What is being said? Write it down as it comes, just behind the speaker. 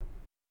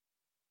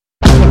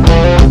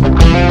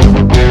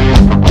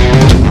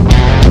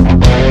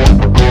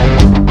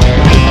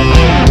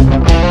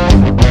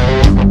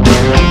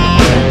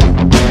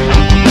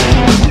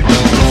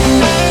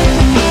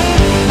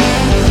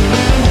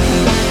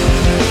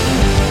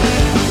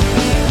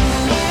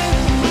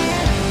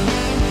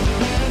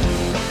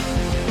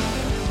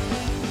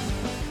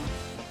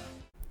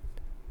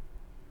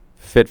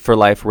Fit for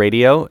Life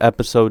Radio,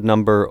 episode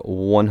number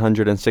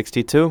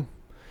 162.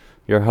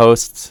 Your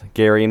hosts,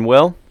 Gary and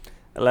Will.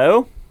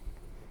 Hello.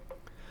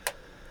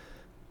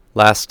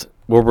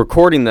 We're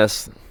recording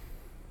this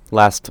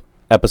last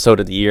episode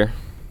of the year.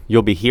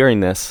 You'll be hearing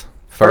this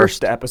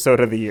First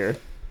episode of the year.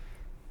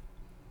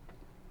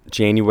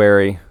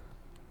 January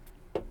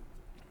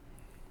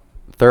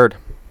 3rd.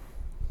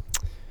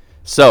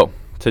 So,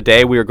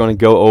 today we are going to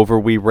go over,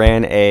 we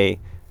ran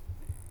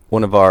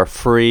one of our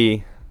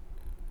free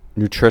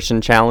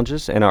nutrition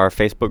challenges in our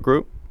Facebook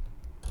group,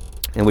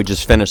 and we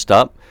just finished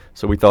up.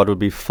 So we thought it would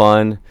be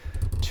fun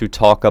to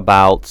talk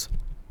about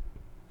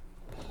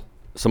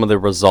some of the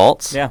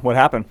results. Yeah, what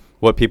happened?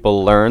 What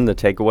people learned, the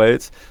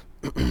takeaways.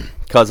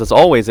 Because as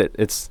always,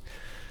 it's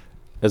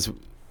as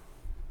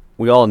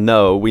we all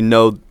know, we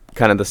know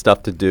kind of the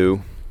stuff to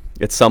do.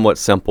 It's somewhat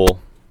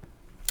simple,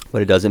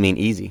 but it doesn't mean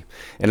easy.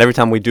 And every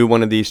time we do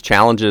one of these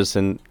challenges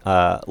and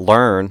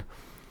learn,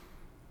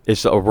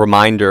 it's a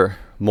reminder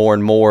more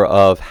and more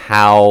of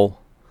how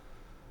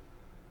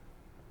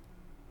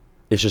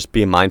it's just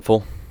being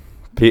mindful.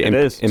 It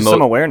is. Just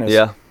some awareness.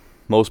 Yeah.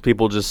 Most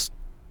people just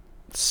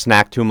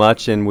snack too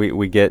much and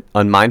we get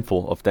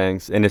unmindful of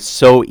things. And it's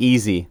so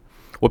easy.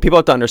 What people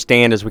have to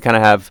understand is we kind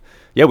of have,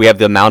 we have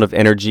the amount of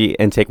energy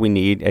intake we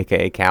need,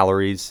 aka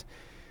calories,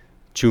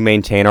 to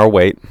maintain our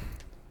weight.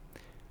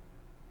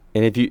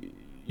 And if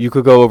you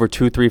could go over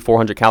 200, 300,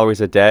 400 calories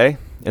a day,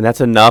 and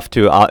that's enough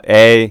to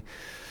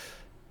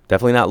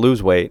definitely not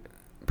lose weight,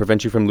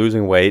 prevent you from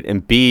losing weight,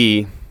 and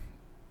B,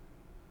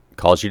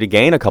 cause you to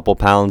gain a couple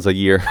pounds a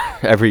year,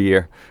 every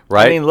year,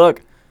 right? I mean,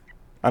 look,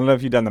 I don't know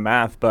if you've done the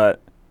math,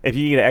 but if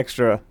you eat an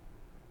extra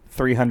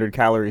 300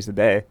 calories a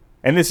day,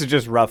 and this is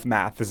just rough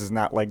math, this is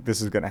not like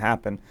this is going to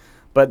happen,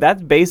 but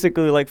that's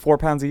basically like 4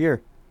 pounds a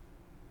year.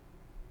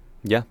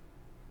 Yeah.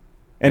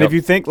 And if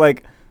you think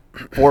like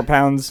 4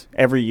 pounds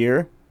every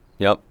year,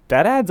 that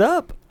adds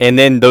up. And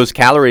then those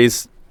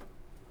calories,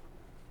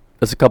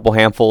 there's a couple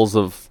handfuls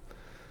of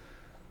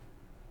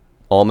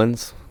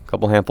almonds, a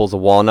couple handfuls of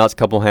walnuts, a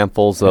couple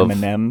handfuls of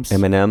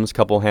M&Ms,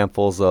 couple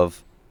handfuls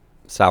of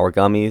sour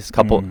gummies,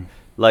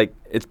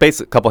 it's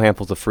basically a couple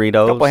handfuls of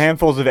Fritos. A couple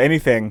handfuls of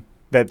anything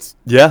that's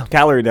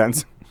calorie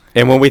dense.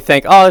 And when we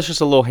think, it's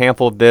just a little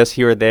handful of this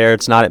here or there,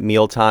 it's not at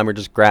mealtime, we're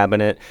just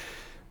grabbing it,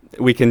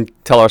 we can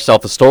tell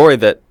ourselves a story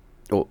that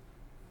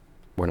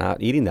we're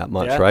not eating that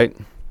much, right?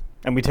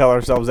 And we tell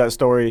ourselves that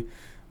story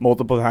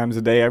multiple times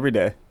a day, every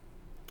day.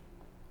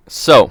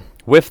 So,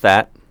 with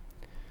that,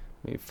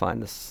 let me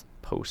find this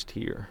post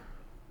here.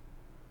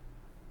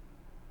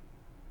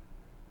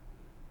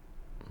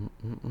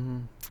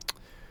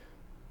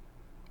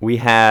 We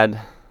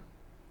had,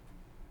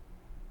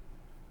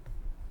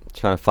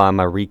 trying to find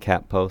my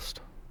recap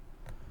post.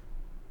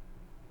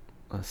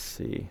 Let's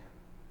see,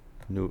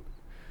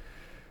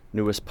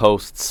 newest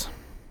posts.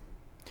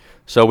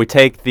 So we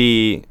have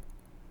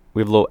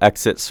little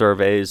exit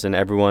surveys, and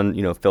everyone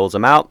fills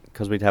them out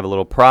because we'd have a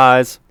little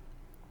prize,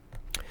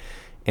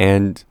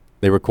 and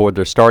they record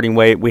their starting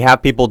weight. We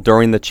have people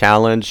during the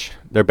challenge,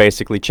 they're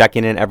basically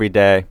checking in every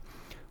day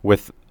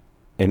with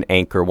an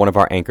anchor, one of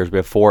our anchors. We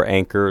have 4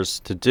 anchors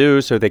to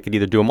do, so they could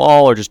either do them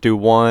all or just do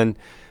one,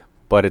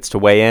 but it's to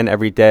weigh in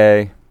every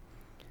day,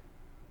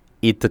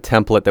 eat the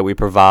template that we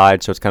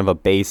provide, so it's kind of a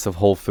base of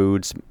whole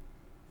foods,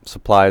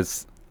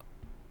 supplies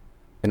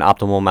an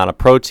optimal amount of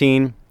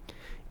protein,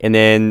 and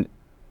then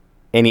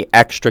any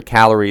extra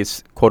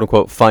calories, quote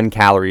unquote fun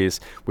calories,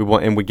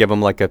 we give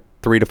them like a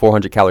 300 to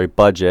 400 calorie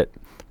budget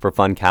for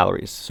fun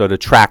calories. So to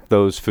track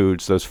those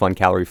foods, those fun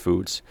calorie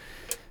foods.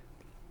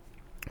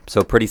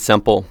 So pretty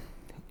simple.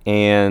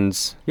 And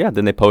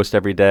then they post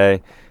every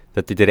day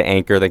that they did an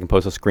anchor. They can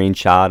post a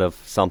screenshot of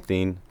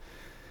something.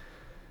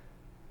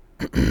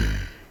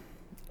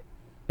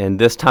 And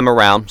this time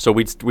around, so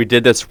we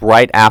did this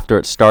right after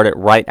it started,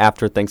 right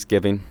after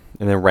Thanksgiving,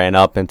 and then ran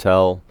up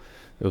until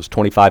it was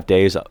 25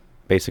 days,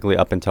 basically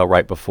up until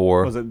right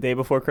before. Was it the day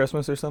before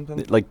Christmas or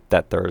something? Like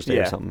that Thursday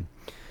or something.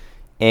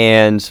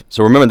 And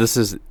so remember, this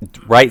is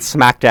right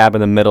smack dab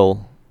in the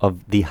middle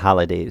of the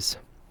holidays.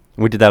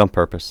 We did that on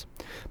purpose.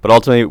 But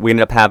ultimately, we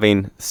ended up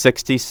having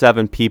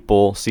 67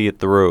 people see it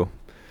through.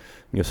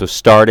 So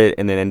start it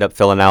and then end up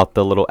filling out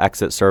the little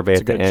exit survey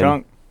at the end.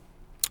 Chunk.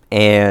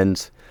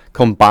 And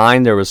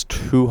combined, there was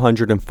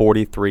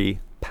 243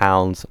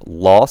 pounds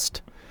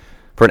lost.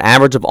 For an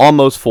average of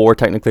almost 4,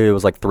 technically it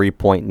was like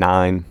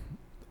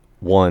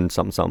 3.91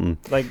 something.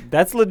 Like,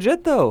 that's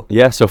legit though.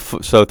 Yeah, so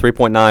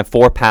 3.9,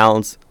 4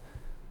 pounds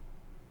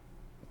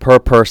per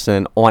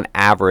person on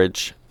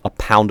average, a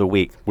pound a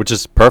week, which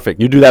is perfect.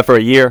 You do that for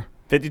a year.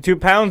 52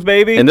 pounds,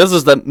 baby. And this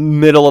is the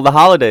middle of the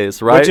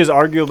holidays, right? Which is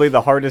arguably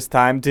the hardest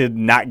time to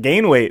not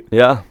gain weight.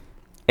 Yeah.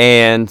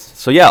 And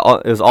so,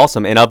 it was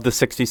awesome. And of the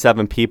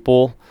 67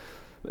 people,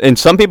 and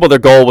some people, their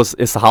goal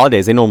it's the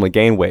holidays. They normally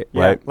gain weight,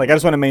 right? Like, I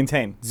just want to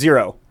maintain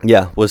 0.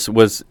 Yeah,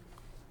 was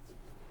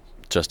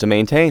just to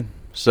maintain.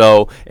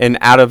 So, and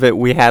out of it,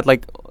 we had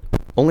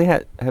only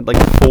had like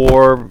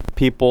 4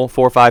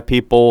 or 5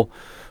 people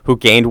who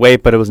gained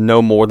weight, but it was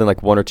no more than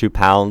like 1 or 2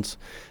 pounds.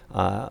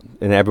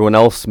 and everyone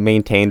else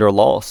maintained or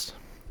lost.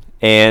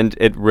 And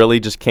it really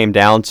just came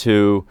down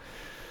to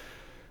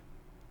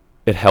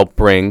it helped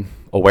bring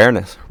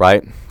awareness,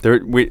 right?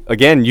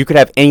 Again, you could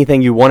have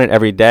anything you wanted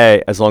every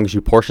day as long as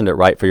you portioned it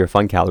right for your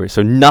fun calories.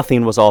 So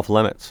nothing was off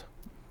limits.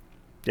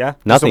 Yeah,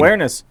 nothing. Just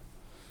awareness.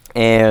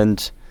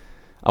 And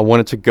I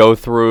wanted to go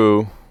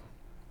through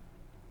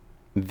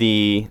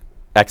the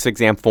X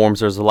exam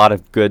forms. There's a lot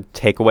of good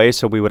takeaways.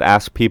 So we would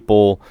ask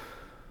people,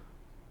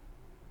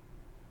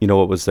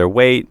 what was their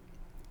weight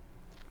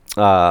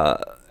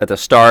at the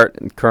start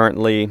and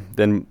currently,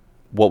 then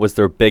what was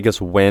their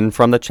biggest win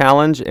from the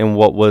challenge, and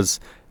what was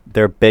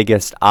their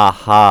biggest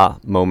aha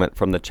moment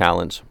from the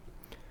challenge.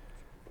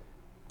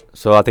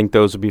 So I think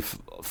those would be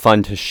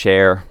fun to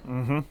share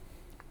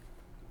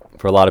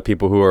for a lot of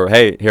people who are,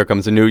 hey, here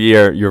comes a new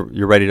year.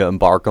 You're ready to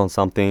embark on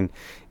something,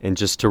 and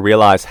just to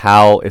realize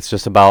how it's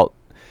just about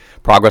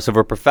progress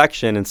over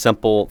perfection and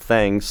simple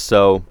things.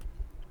 So,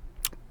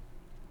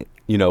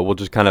 we'll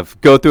just kind of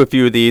go through a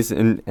few of these,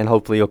 and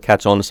hopefully you'll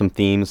catch on to some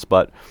themes.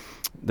 But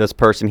this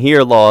person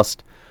here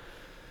lost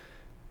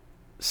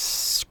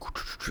 6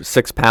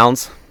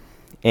 pounds,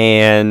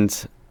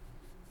 and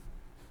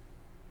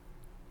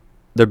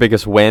their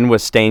biggest win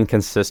was staying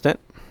consistent,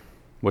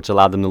 which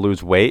allowed them to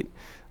lose weight.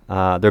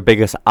 Their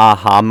biggest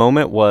aha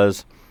moment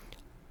was,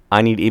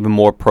 I need even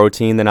more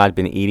protein than I'd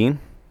been eating.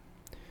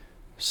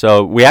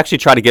 So we actually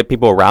try to get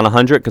people around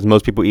 100 because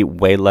most people eat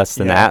way less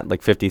than that,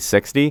 like 50,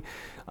 60.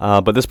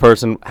 But this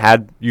person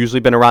had usually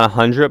been around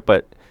 100,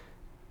 but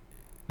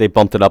they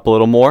bumped it up a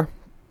little more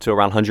to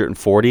around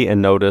 140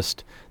 and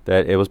noticed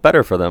that it was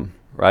better for them,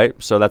 right?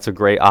 So that's a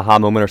great aha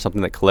moment or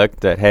something that clicked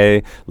that,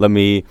 hey, let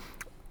me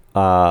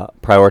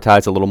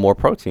prioritize a little more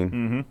protein.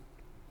 Mm-hmm.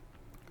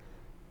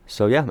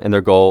 So, yeah, and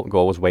their goal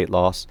was weight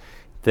loss.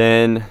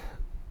 Then,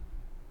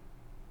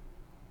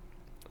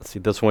 let's see,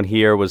 this one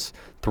here was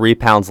 3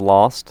 pounds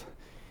lost,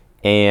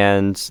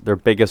 and their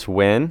biggest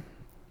win.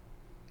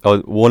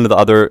 One of the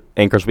other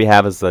anchors we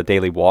have is the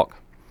daily walk.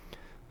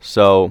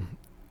 So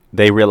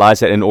they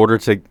realized that in order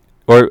to,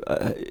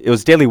 it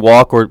was daily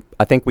walk, or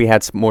I think we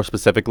had more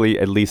specifically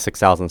at least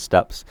 6,000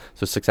 steps.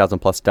 So 6,000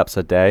 plus steps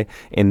a day.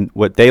 And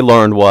what they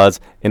learned was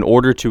in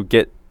order to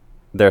get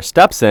their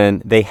steps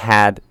in, they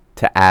had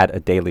to add a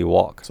daily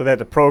walk. So they had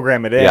to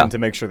program it in to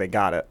make sure they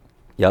got it.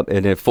 Yep.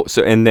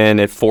 And then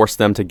it forced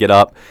them to get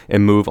up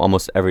and move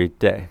almost every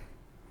day.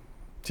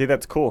 See,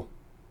 that's cool.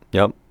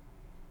 Yep.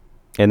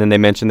 And then they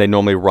mentioned they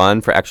normally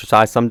run for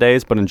exercise some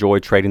days, but enjoy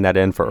trading that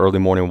in for early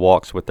morning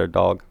walks with their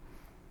dog.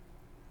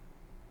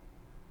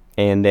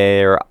 And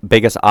their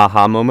biggest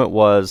aha moment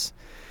was,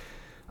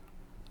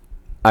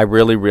 I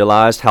really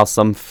realized how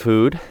some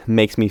food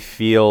makes me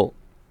feel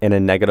in a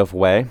negative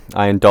way.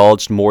 I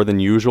indulged more than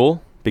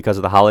usual because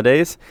of the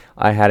holidays.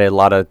 I had a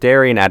lot of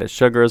dairy and added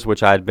sugars,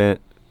 which I had been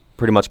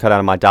pretty much cut out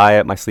of my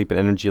diet. My sleep and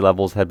energy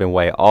levels had been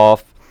way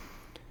off.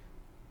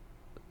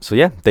 So,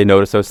 yeah, they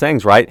notice those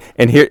things, right?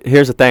 And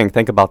here's the thing.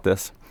 Think about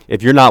this.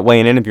 If you're not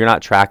weighing in, if you're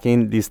not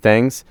tracking these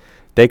things,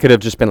 they could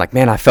have just been like,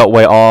 man, I felt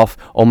way off.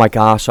 Oh, my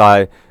gosh.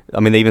 I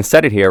mean, they even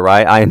said it here,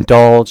 right? I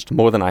indulged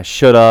more than I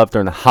should have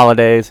during the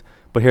holidays.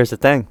 But here's the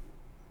thing.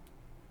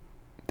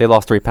 They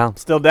lost 3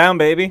 pounds. Still down,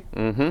 baby.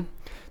 Mm-hmm.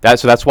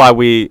 That's why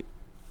we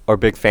are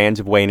big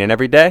fans of weighing in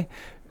every day.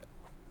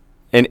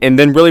 And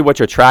then really what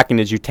you're tracking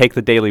is you take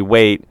the daily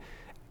weight,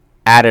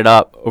 add it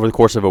up over the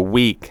course of a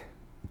week,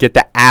 get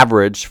the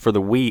average for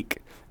the week.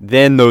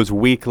 Then those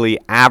weekly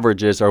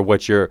averages are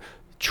what you're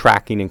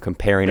tracking and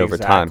comparing over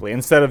time. Exactly.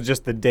 Instead of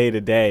just the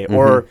day-to-day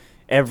or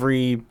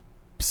every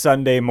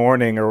Sunday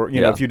morning, or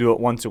if you do it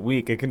once a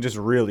week, it can just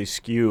really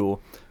skew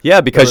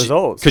because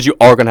results. Because you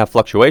are going to have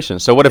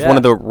fluctuations. So what if one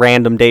of the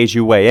random days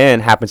you weigh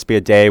in happens to be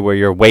a day where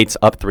your weight's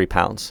up 3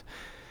 pounds?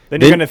 Then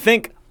you're going to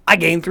think, I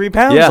gained 3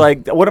 pounds. Yeah.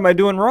 Like, what am I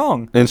doing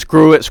wrong? And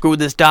screw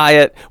this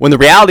diet. When the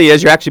reality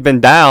is you've actually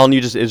been down.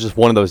 It's just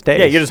one of those days.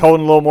 Yeah, you're just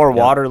holding a little more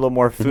water, a little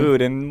more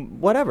food,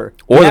 and whatever.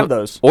 Or have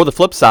those. Or the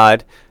flip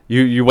side,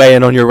 you weigh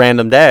in on your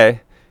random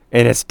day,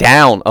 and it's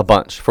down a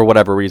bunch for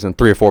whatever reason,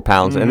 3 or 4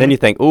 pounds. And then you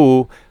think,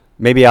 ooh,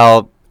 maybe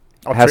I'll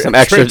have some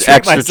extra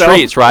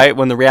treats, right?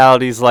 When the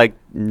reality is like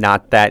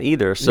not that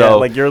either. So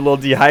like you're a little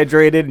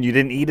dehydrated and you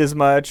didn't eat as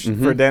much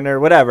for dinner,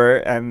 whatever,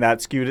 and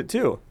that skewed it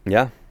too.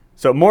 Yeah.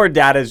 So more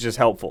data is just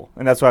helpful,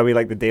 and that's why we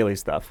like the daily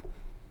stuff.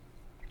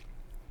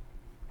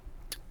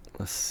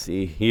 Let's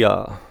see.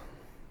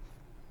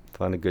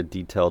 Find a good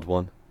detailed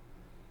one.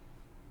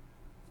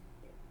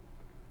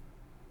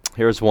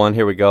 Here's one.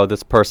 Here we go.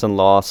 This person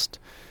lost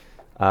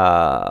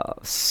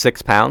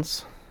 6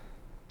 pounds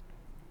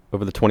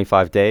over the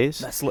 25 days.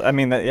 That's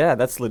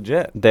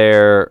legit.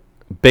 Their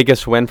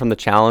biggest win from the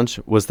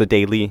challenge was the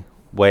daily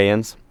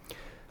weigh-ins.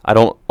 I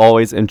don't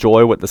always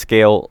enjoy what the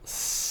scale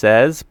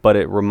says, but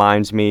it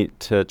reminds me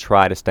to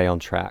try to stay on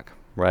track,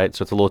 right?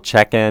 So it's a little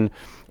check-in.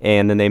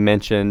 And then they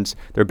mentioned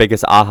their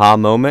biggest aha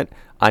moment.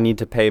 I need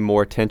to pay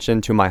more attention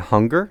to my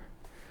hunger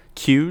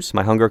cues,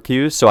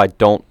 so I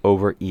don't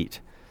overeat.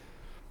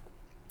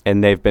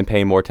 and they've been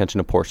paying more attention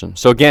to portion.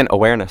 So again,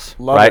 awareness,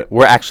 Love right?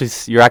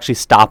 it. You're actually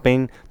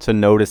stopping to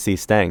notice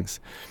these things.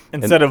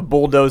 Instead of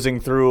bulldozing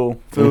through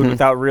food Mhm.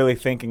 without really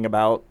thinking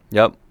about,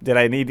 Yep. did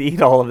I need to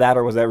eat all of that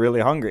or was I really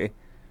hungry?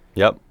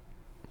 Yep.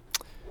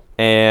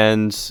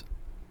 And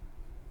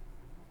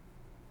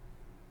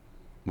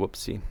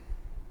whoopsie.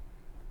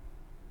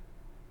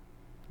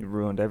 You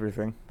ruined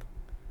everything.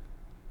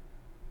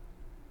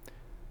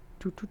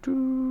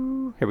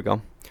 Here we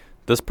go.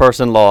 This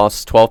person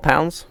lost 12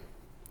 pounds,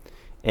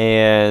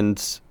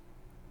 and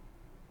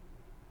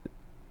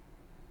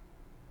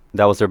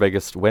that was their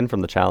biggest win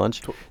from the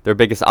challenge. Their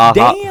biggest aha.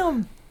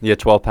 Damn. Yeah,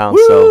 12 pounds.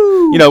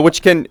 Woo! So,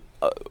 which can,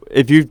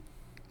 if you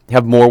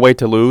have more weight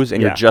to lose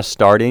and Yeah. you're just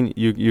starting,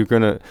 you're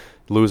going to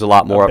lose a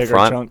lot more up bigger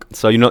front. chunk.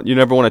 So, you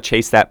never want to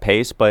chase that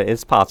pace, but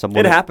it's possible.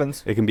 It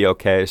happens. It can be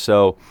okay.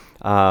 So,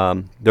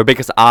 their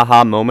biggest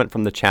aha moment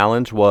from the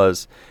challenge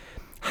was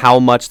how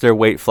much their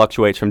weight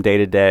fluctuates from day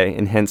to day,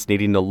 and hence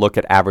needing to look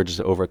at averages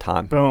over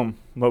time. Boom.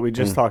 What we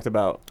just talked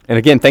about. And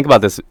again, think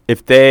about this.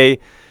 If they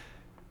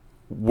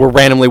were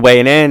randomly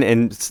weighing in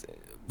and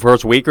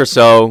first week or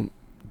so,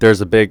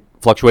 there's a big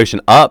fluctuation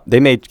up,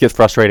 they may get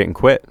frustrated and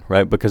quit,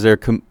 right? Because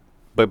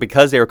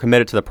because they were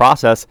committed to the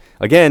process,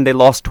 again, they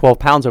lost 12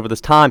 pounds over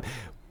this time.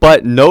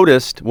 But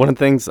noticed one of the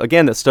things,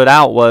 again, that stood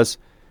out was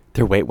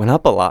their weight went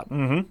up a lot.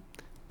 Mm-hmm.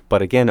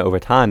 But again, over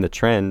time, the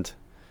trend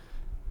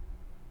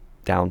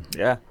down.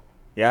 Yeah.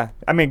 Yeah.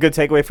 I mean, good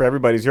takeaway for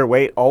everybody is your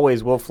weight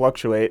always will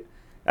fluctuate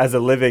as a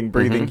living,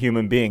 breathing Mhm.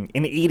 human being,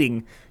 an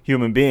eating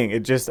human being.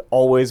 It just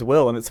always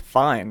will, and it's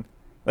fine.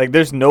 Like,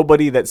 there's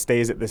nobody that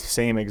stays at the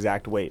same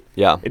exact weight.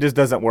 Yeah. It just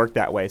doesn't work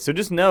that way. So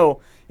just know,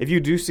 if you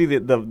do see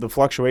the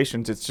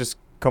fluctuations, it's just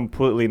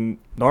completely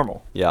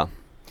normal. Yeah.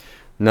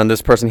 And then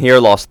this person here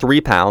lost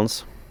 3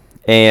 pounds,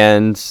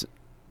 and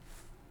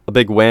a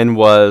big win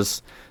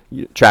was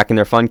tracking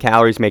their fun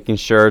calories, making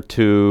sure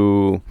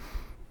to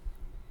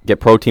get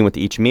protein with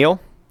each meal.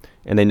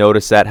 And they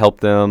noticed that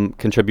helped them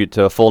contribute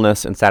to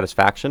fullness and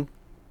satisfaction.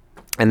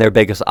 And their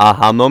biggest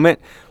aha moment,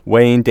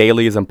 weighing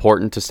daily is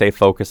important to stay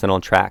focused and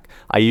on track.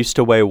 I used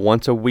to weigh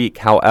once a week.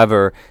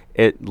 However,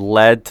 it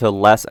led to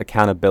less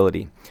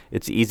accountability.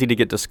 It's easy to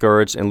get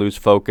discouraged and lose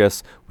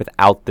focus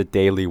without the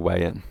daily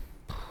weigh-in.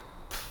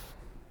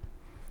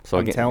 So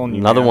I'm again, telling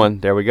you, another man. one.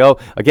 There we go.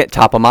 Again,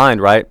 top of mind,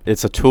 right?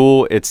 It's a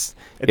tool. It's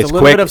It's a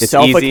little quick. bit of It's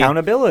easy.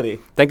 self-accountability.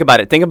 Think about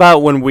it. Think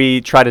about when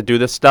we try to do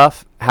this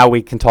stuff, how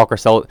we can talk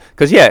ourselves.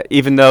 Because, yeah,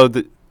 even though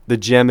the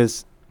gym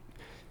is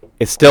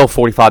still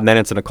 45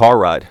 minutes in a car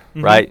ride,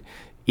 Mhm. right?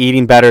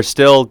 Eating better,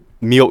 still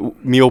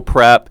meal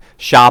prep,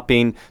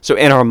 shopping. So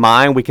in our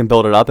mind, we can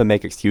build it up and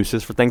make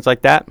excuses for things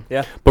like that.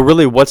 Yeah. But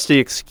really, what's the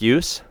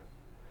excuse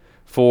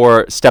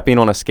for stepping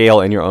on a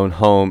scale in your own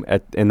home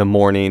in the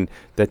morning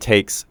that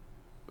takes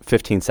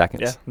 15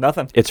 seconds? Yeah.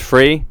 Nothing. It's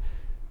free,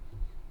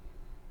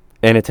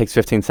 and it takes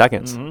 15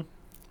 seconds. Mhm.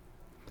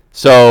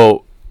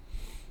 So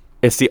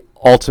it's the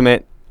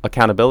ultimate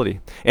accountability.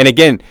 And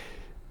again,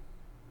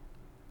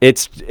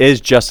 it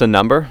is just a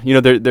number.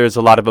 There's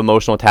a lot of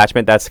emotional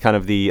attachment. That's kind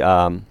of the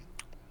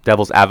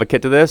devil's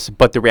advocate to this.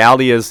 But the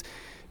reality is,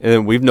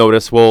 and we've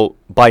noticed, well,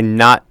 by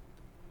not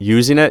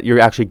using it, you're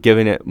actually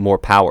giving it more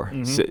power.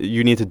 Mhm. So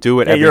you need to do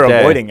it Yeah, every you're day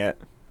avoiding it.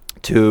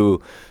 to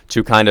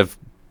kind of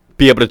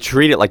be able to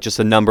treat it like just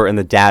a number in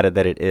the data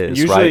that it is.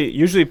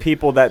 Usually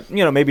people that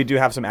maybe do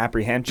have some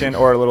apprehension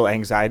or a little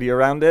anxiety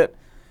around it,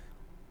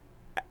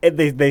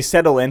 they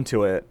settle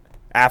into it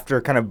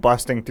after kind of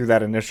busting through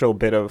that initial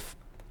bit of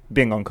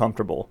being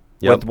uncomfortable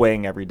Yep. with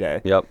weighing every day.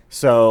 Yep.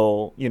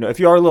 So if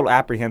you are a little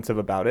apprehensive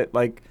about it,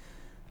 like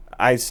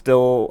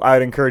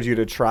I'd encourage you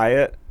to try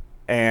it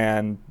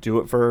and do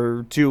it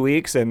for 2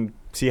 weeks and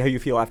see how you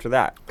feel after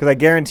that. Because I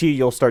guarantee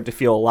you'll start to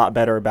feel a lot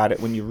better about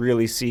it when you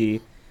really see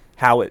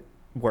how it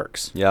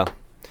works. Yeah.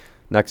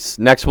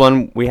 Next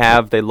one we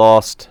have, they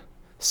lost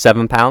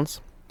 7 pounds,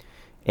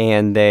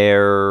 and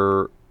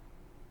their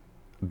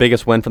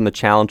biggest win from the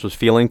challenge was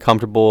feeling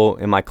comfortable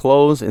in my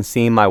clothes and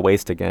seeing my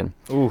waist again.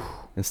 Ooh,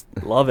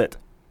 love it.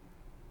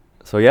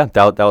 So yeah,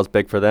 that was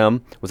big for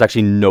them. Was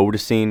actually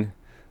noticing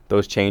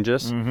those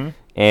changes. Mm-hmm.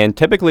 And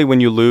typically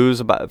when you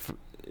lose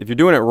if you're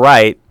doing it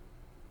right,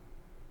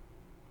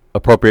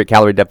 appropriate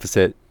calorie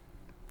deficit,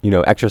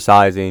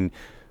 exercising,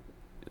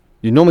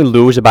 you normally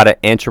lose about an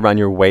inch around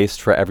your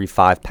waist for every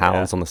 5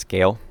 pounds Yeah. on the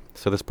scale.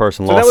 So this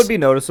person So lost. that would be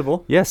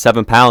noticeable. Yeah,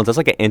 7 pounds. That's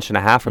like an inch and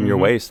a half from your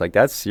Mhm. waist. Like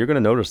you're gonna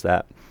notice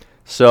that.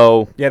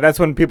 So Yeah, that's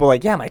when people are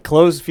like, yeah, my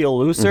clothes feel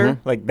looser. Mhm.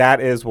 Like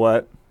that's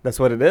what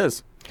it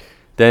is.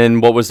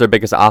 then, what was their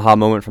biggest aha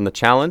moment from the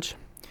challenge?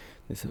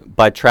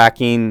 By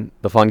tracking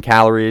the fun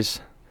calories,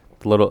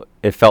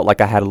 it felt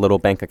like I had a little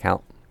bank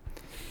account.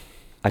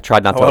 I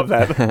tried not I to. love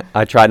that.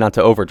 I tried not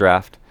to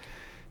overdraft.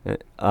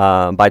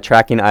 By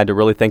tracking, I had to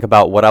really think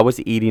about what I was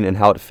eating and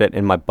how it fit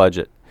in my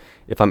budget.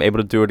 If I'm able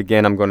to do it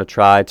again, I'm going to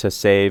try to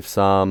save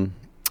some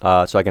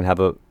so I can have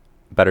a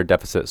better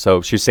deficit.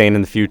 So she's saying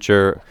in the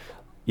future,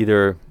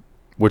 either,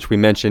 which we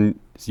mentioned,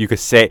 you could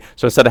say,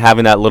 so instead of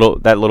having that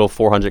little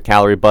 400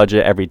 calorie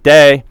budget every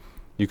day,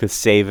 you could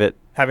save it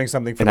Having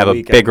something for and the have a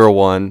weekend. bigger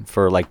one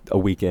for like a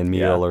weekend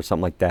meal Yeah. or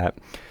something like that.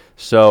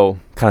 So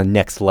kind of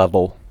next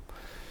level.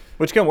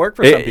 Which can work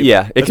for some people.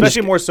 Yeah, it can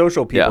Especially just- more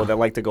social people yeah. that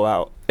like to go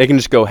out. It can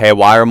just go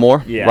haywire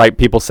more. Yeah. Right?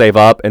 People save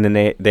up and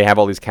then they have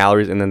all these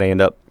calories and then they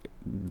end up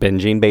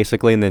binging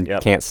basically and then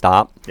Yep. can't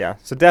stop. Yeah.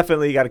 So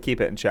definitely you got to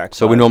keep it in check.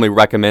 So we but- normally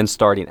recommend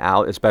starting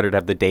out. It's better to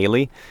have the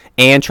daily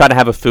and try to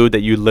have a food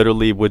that you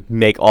literally would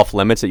make off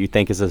limits that you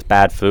think is this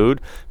bad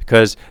food,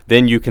 because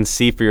then you can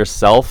see for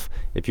yourself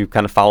if you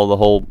kind of follow the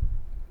whole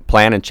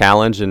plan and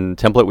challenge and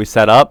template we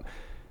set up,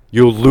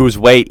 you'll lose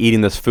weight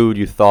eating this food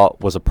you thought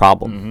was a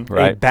problem, a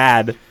right?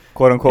 bad,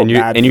 quote unquote, And you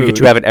bad and you food. get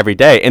to have it every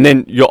day, and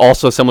then you'll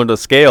also, similar to the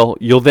scale,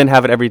 you'll then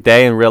have it every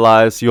day and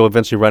realize you'll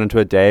eventually run into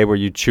a day where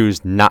you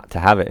choose not to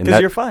have it, and because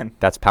you're fine.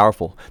 that's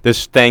powerful.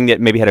 This thing that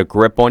maybe had a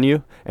grip on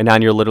you, and now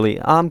you're literally,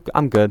 I'm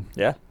good.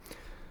 Yeah.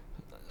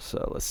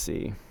 So let's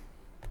see.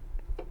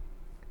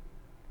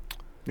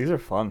 These are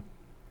fun.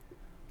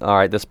 All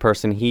right, this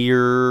person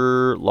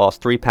here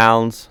lost 3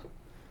 pounds.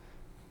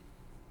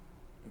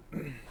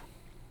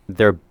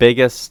 Their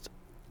biggest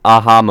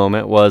aha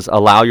moment was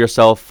allow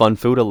yourself fun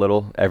food a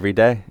little every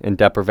day, and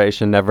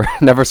deprivation never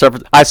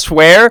surfaces. I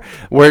swear,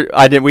 we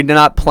did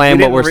not plan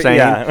We what we're didn't saying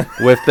yeah.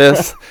 with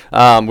this.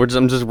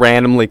 I'm just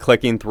randomly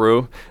clicking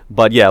through,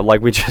 but yeah,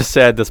 like we just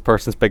said, this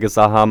person's biggest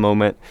aha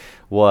moment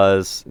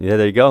was, yeah,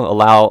 there you go.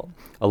 Allow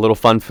a little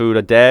fun food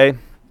a day.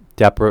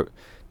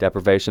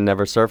 Deprivation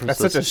never surfaces.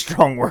 That's such a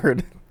strong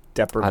word.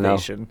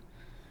 Deprivation.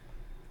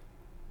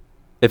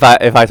 If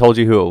I told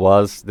you who it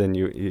was, then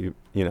you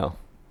know.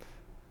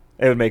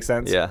 It would make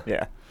sense. Yeah.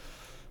 Yeah.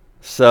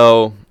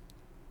 So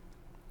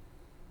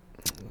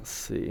let's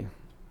see.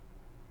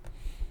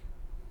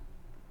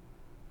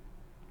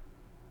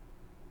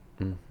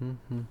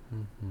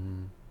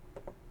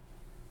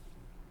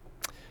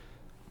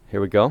 Here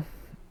we go.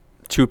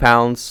 2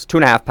 pounds,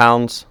 2.5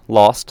 pounds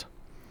lost.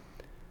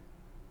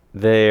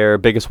 Their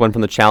biggest win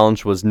from the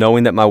challenge was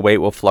knowing that my weight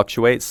will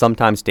fluctuate,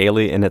 sometimes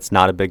daily, and it's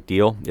not a big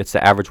deal. It's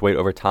the average weight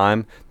over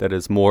time that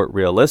is more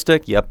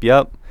realistic. Yep.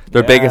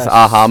 Their biggest Yes.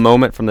 aha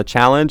moment from the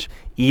challenge,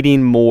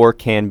 eating more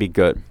can be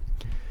good.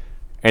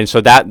 And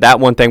so that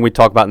one thing we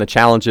talk about in the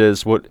challenge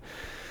is what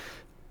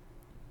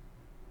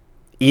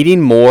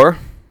eating more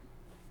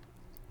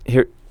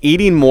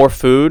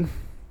food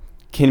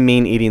can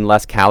mean eating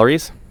less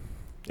calories.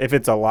 If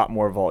it's a lot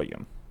more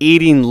volume.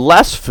 Eating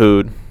less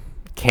food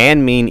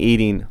can mean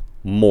eating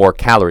more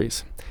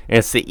calories. And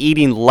it's the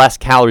eating less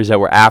calories that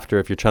we're after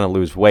if you're trying to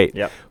lose weight.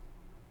 Yep.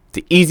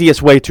 The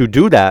easiest way to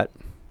do that,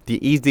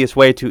 the easiest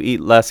way to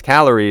eat less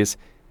calories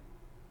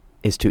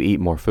is to eat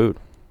more food.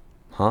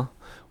 Huh?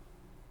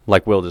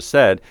 Like Will just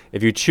said,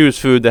 if you choose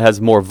food that has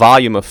more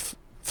volume of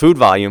food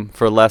volume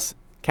for less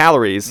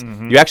calories,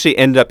 you actually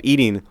end up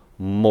eating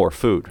more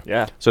food.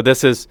 Yeah. So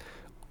this is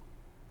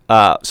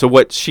so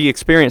what she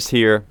experienced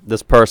here,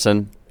 this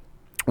person,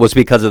 was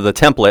because of the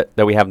template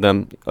that we have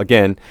them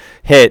again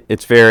hit.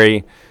 It's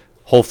very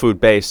whole food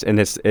based, and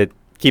it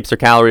keeps their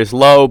calories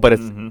low. But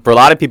it's for a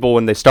lot of people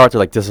when they start, they're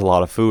like, "This is a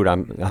lot of food.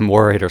 I'm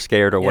worried or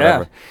scared or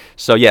whatever."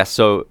 So yes,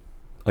 so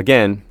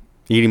again,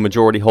 eating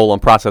majority whole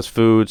unprocessed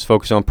foods,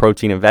 focusing on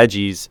protein and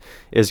veggies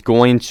is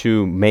going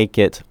to make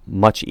it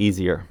much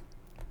easier.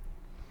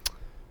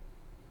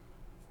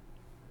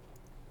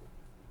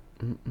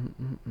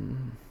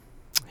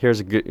 Here's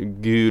a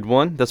good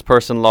one. This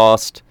person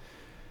lost,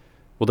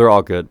 well, they're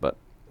all good, but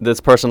this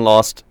person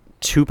lost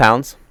 2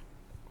 pounds.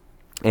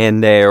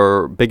 And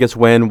their biggest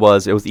win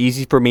was, it was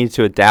easy for me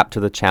to adapt to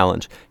the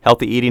challenge.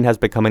 Healthy eating has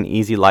become an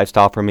easy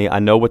lifestyle for me. I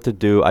know what to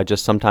do. I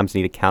just sometimes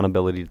need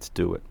accountability to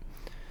do it.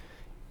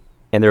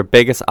 And their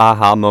biggest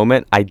aha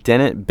moment, I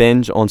didn't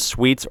binge on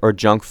sweets or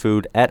junk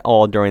food at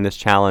all during this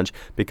challenge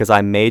because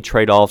I made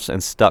trade-offs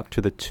and stuck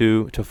to the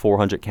 200 to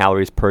 400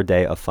 calories per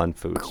day of fun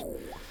foods.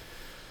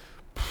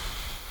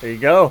 There you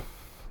go.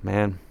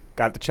 Man.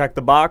 Got to check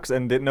the box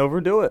and didn't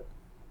overdo it.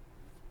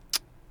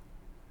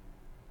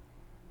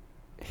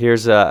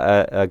 Here's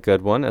a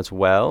good one as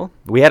well.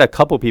 We had a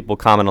couple people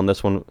comment on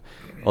this one,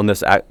 on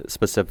this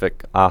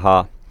specific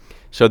aha.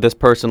 So this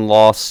person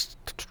lost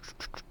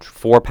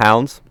 4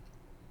 pounds.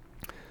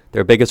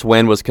 Their biggest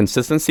win was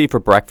consistency for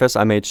breakfast.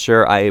 I made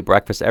sure I ate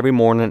breakfast every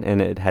morning,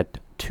 and it had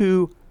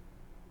 2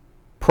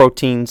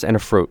 proteins and a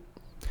fruit.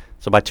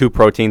 So by 2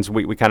 proteins,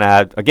 we kind of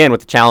had, again, with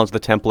the challenge, the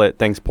template,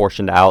 things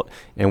portioned out,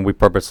 and we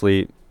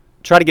purposely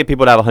try to get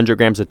people to have 100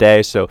 grams a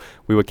day. So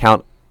we would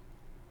count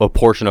a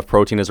portion of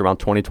protein is around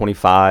 20,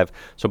 25.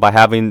 So by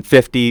having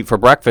 50 for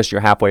breakfast,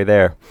 you're halfway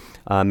there.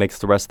 Makes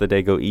the rest of the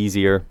day go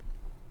easier.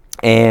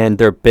 And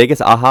their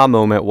biggest aha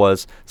moment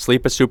was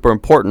sleep is super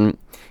important,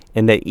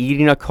 and that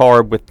eating a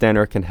carb with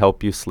dinner can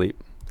help you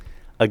sleep.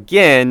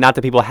 Again, not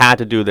that people had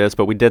to do this,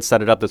 but we did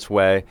set it up this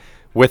way.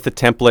 With the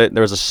template,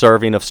 there's a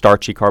serving of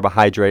starchy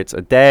carbohydrates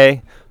a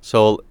day.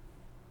 So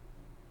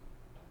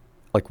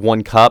like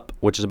 1 cup,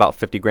 which is about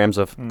 50 grams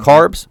of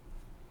carbs.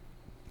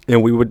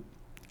 And we would,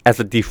 as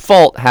a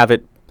default, have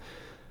it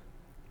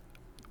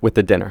with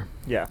the dinner.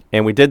 Yeah.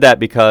 And we did that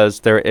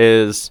because there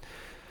is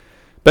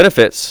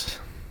benefits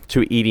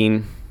to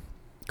eating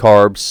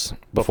carbs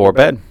before Before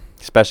bed. bed,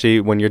 especially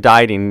when you're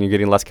dieting and you're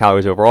getting less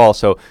calories overall.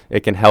 So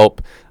it can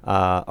help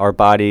our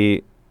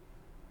body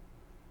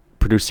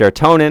produce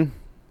serotonin,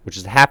 which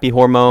is a happy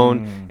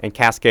hormone, and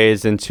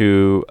cascades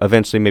into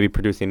eventually maybe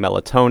producing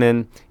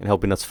melatonin and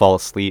helping us fall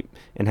asleep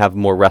and have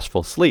more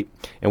restful sleep.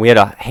 And we had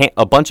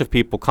a bunch of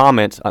people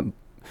comment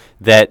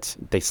that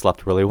they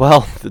slept really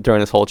well during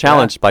this whole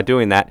challenge by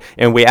doing that.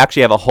 And we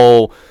actually have a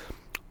whole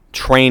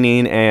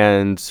training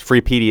and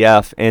free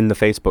PDF in the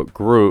Facebook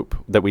group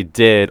that we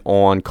did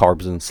on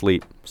carbs and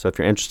sleep. So if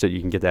you're interested, you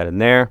can get that in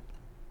there.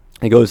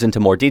 It goes into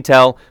more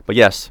detail. But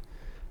yes,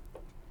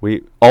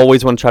 we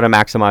always want to try to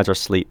maximize our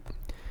sleep.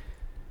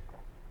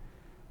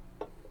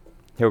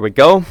 Here we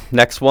go.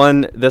 Next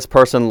one. This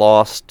person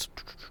lost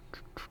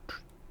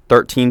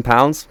 13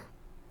 pounds.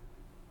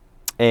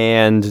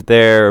 And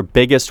their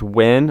biggest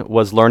win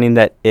was learning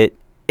that it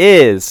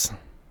is,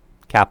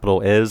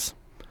 capital is,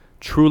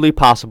 truly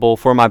possible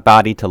for my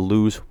body to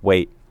lose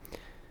weight.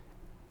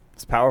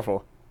 It's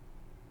powerful.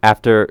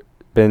 After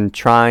been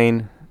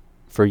trying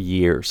for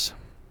years.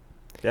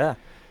 Yeah.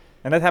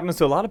 And that happens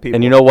to a lot of people.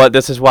 And you know what?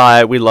 This is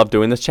why we love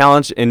doing this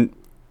challenge. And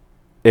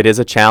it is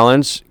a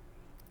challenge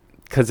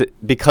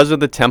because of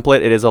the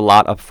template, it is a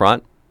lot up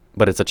front,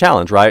 but it's a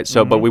challenge, right?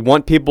 So, but we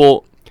want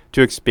people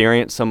to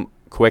experience some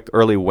quick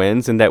early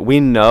wins and that we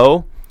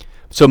know.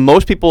 So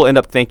most people end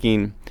up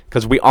thinking,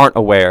 because we aren't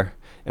aware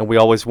and we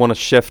always want to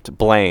shift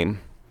blame,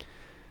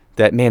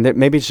 that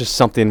maybe it's just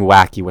something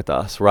wacky with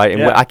us, right?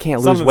 And I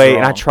can't lose weight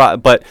and I try,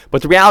 but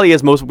the reality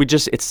is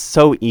it's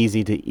so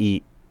easy to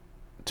eat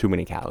too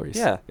many calories.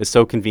 Yeah. It's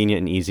so convenient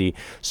and easy.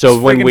 So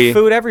There's when freaking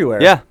food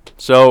everywhere. Yeah.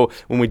 So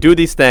when we do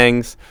these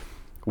things,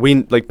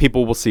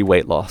 people will see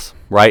weight loss,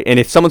 right? And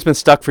if someone's been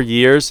stuck for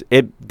years,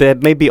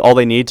 that may be all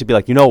they need to be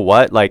like, you know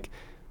what? Like,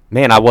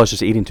 man, I was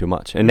just eating too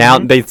much. And now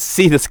they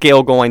see the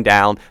scale going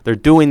down. They're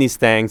doing these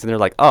things, and they're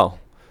like, oh,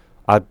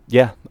 I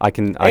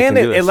can do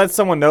this. It lets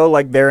someone know,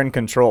 like, they're in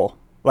control.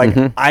 Like,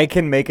 I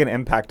can make an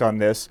impact on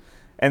this.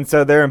 And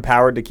so they're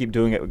empowered to keep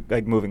doing it,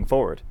 like, moving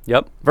forward.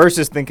 Yep.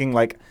 Versus thinking,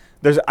 like,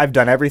 I've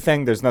done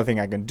everything. There's nothing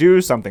I can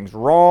do. Something's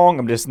wrong.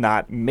 I'm just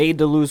not made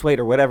to lose weight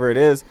or whatever it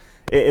is.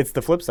 It's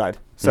the flip side.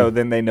 So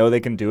then they know they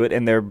can do it,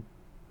 and they're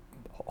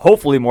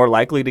hopefully more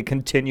likely to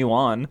continue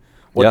on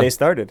what they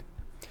started.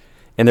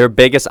 And their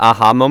biggest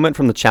aha moment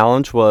from the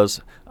challenge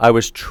was, I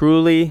was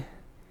truly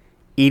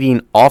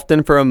eating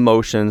often for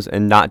emotions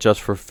and not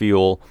just for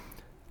fuel,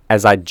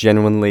 as I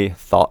genuinely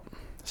thought.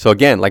 So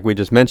again, like we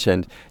just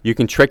mentioned, you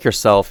can trick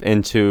yourself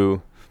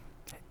into,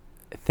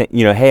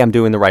 hey, I'm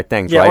doing the right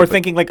things. Yeah, right? or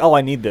thinking like, oh,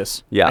 I need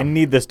this. Yeah. I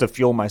need this to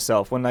fuel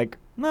myself. When like,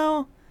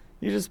 no,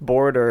 you're just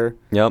bored or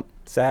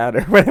sad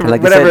or whatever,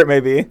 like whatever it may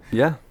be.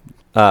 Yeah.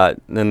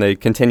 Then they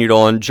continued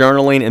on.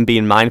 Journaling and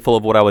being mindful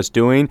of what I was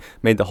doing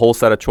made the whole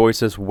set of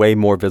choices way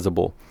more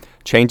visible.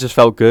 Changes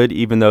felt good,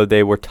 even though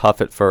they were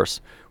tough at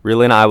first.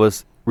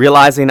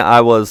 Realizing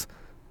I was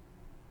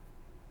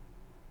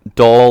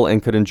dull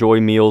and could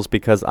enjoy meals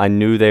because I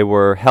knew they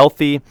were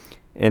healthy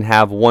and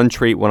have one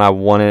treat when I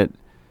wanted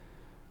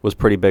was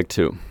pretty big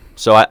too.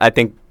 So I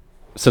think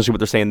essentially what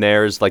they're saying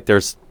there is like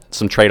there's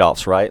some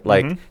trade-offs, right?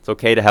 Like it's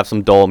okay to have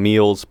some dull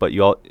meals, but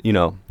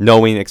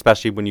knowing,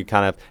 especially when you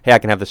kind of, hey, I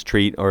can have this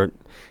treat, or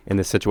in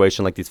this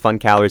situation, like these fun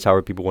calories,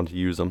 however people want to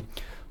use them.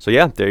 So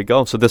yeah, there you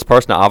go. So this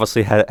person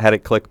obviously had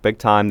it click big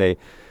time.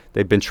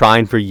 They've been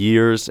trying for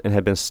years and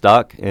had been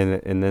stuck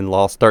and then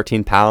lost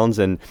 13 pounds.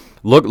 And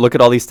look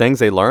at all these things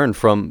they learned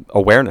from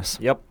awareness.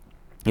 Yep.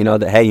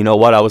 That, hey, you know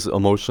what? I was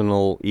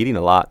emotional eating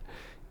a lot.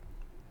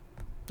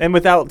 And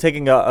without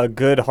taking a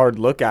good hard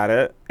look at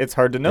it, it's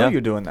hard to know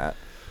you're doing that.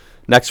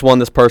 Next one,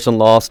 this person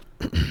lost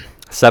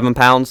 7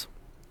 pounds.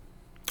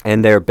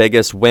 And their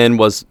biggest win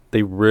was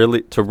to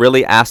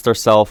really ask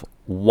themselves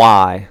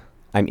why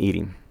I'm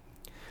eating.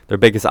 Their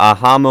biggest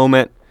aha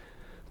moment,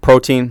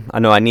 protein. I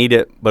know I need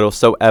it, but it was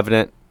so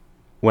evident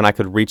when I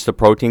could reach the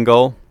protein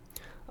goal.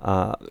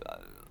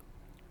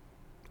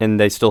 And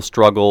they still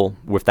struggle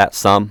with that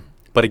some.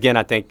 But again,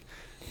 I think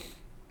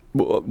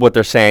what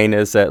they're saying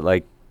is that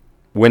like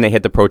when they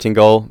hit the protein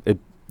goal,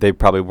 they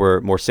probably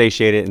were more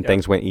satiated and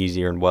things went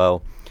easier and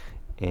well.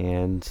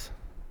 And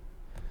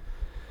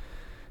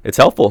it's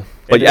helpful.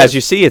 But as you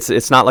see,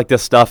 it's not like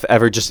this stuff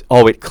ever just,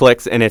 it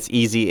clicks and it's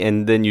easy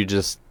and then you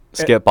just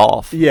skip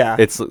off. Yeah.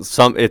 It's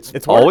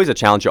always a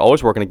challenge. You're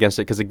always working against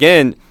it because,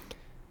 again,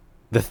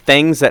 the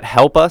things that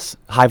help us,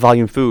 high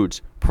volume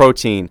foods,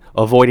 protein,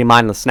 avoiding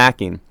mindless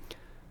snacking,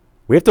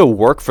 we have to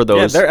work for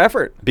those. Yeah, their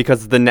effort.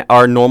 Because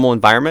our normal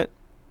environment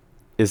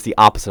is the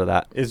opposite of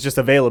that. It's just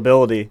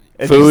availability.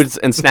 Foods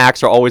and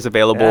snacks are always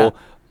available.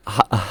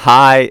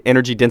 High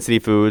energy density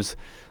foods.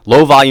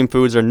 Low volume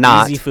foods are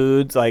not. Easy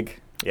foods,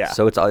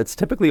 So it's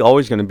typically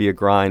always going to be a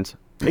grind.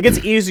 It gets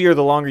easier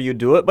the longer you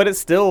do it, but it's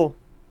still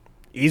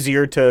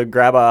easier to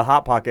grab a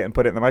Hot Pocket and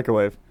put it in the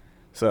microwave.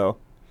 So.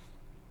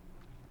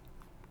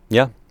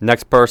 Yeah.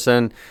 Next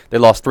person, they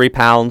lost 3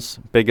 pounds.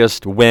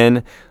 Biggest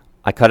win,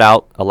 I cut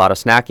out a lot of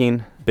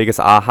snacking. Biggest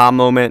aha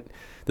moment,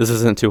 this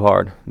isn't too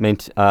hard.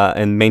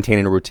 And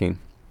maintaining a routine.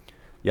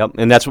 Yep,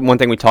 and that's one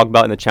thing we talk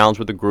about in the challenge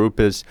with the group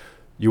is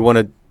you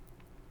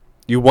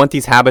want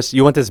these habits,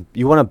 you want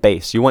a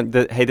base. You want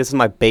hey, this is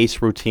my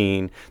base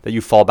routine that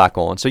you fall back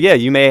on. So yeah,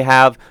 you may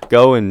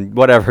go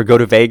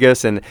to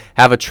Vegas and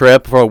have a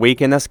trip for a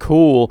weekend. That's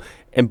cool.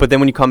 But then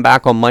when you come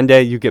back on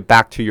Monday, you get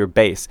back to your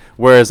base.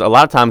 Whereas a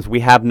lot of times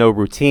we have no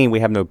routine, we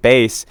have no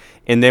base,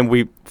 and then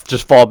we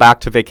just fall back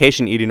to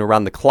vacation eating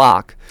around the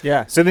clock.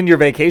 Yeah. So then you're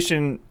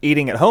vacation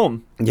eating at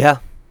home. Yeah.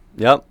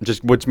 Yep.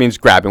 Which means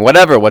grabbing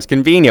what's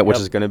convenient, which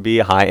Yep. is going to be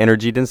high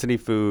energy density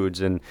foods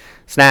and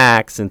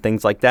snacks and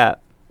things like that.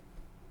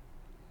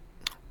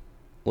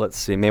 Let's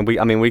see, man.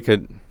 We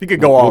could. You could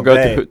go all We'll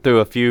day. go through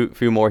a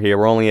few more here.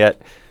 We're only at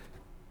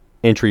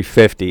entry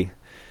 50,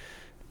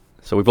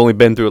 so we've only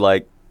been through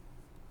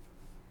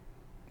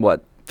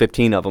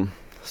 15 of them.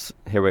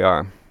 Here we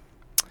are.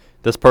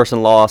 This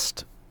person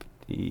lost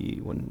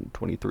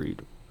 123,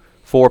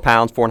 4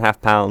 pounds,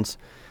 4.5 pounds.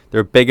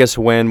 Their biggest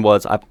win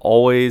was, I've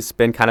always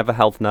been kind of a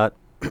health nut,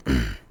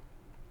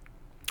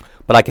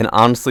 but I can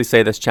honestly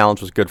say this challenge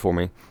was good for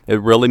me.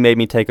 It really made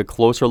me take a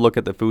closer look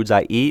at the foods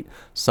I eat.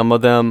 Some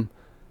of them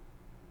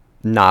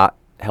not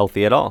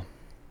healthy at all,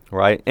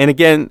 right? And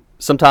again,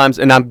 sometimes,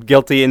 and I'm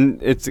guilty,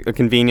 and it's a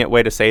convenient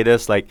way to say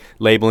this, like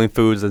labeling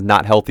foods as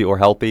not healthy or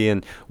healthy.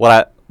 And what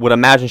I would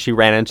imagine she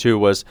ran into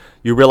was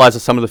you realize that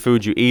some of the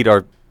foods you eat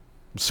are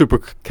super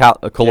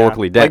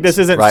calorically dense. Like this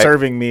isn't right?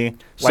 serving me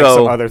like So-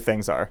 some other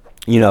things are.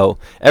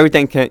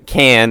 Everything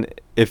can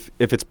if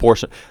it's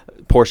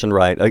portioned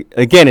right.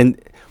 Again, and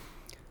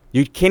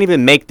you can't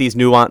even make these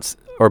nuanced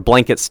or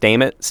blanket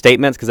statements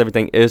because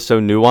everything is so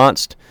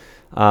nuanced.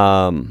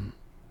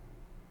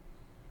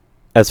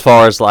 As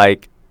far as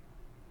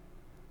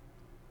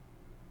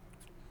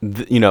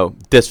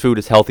this food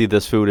is healthy,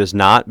 this food is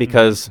not,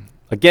 because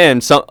again,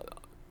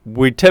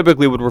 we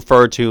typically would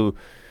refer to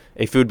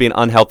a food being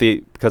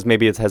unhealthy because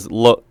maybe it has a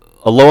low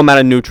amount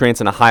of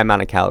nutrients and a high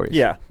amount of calories.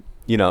 Yeah.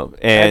 And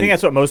I think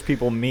that's what most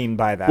people mean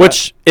by that.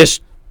 which is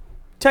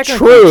technically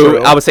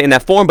true, I would say in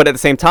that form, but at the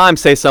same time,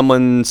 say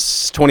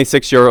someone's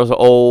 26 years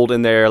old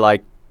and they're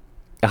like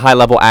a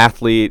high-level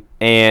athlete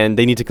and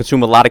they need to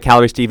consume a lot of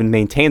calories to even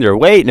maintain their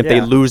weight, and if they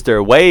Yeah. lose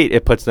their weight,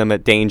 it puts them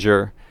at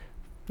danger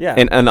Yeah.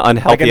 in an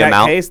unhealthy like in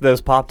amount. that case, those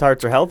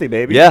Pop-Tarts are healthy,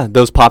 baby. Yeah,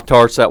 those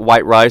Pop-Tarts, that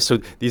white rice, so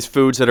these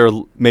foods that are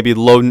maybe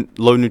low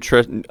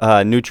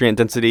nutrient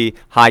density,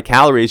 high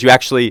calories, you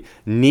actually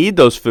need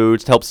those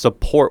foods to help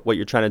support what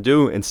you're trying to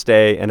do and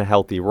stay in a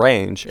healthy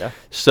range. Yeah.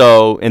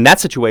 So in that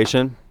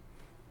situation,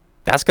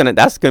 that's gonna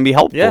be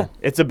helpful. Yeah.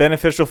 It's a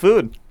beneficial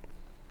food.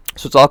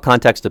 So it's all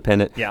context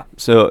dependent. Yeah.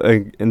 So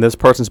in this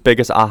person's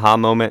biggest aha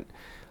moment,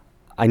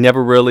 I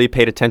never really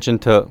paid attention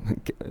to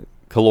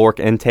caloric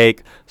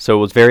intake, so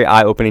it was very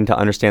eye-opening to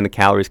understand the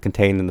calories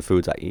contained in the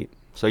foods I eat.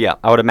 So yeah,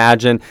 I would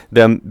imagine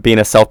them being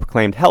a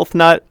self-proclaimed health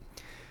nut,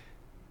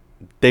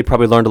 they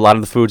probably learned a lot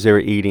of the foods they were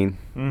eating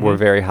were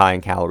very high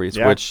in calories,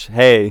 Yeah. which,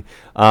 hey,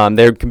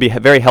 there can be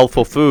very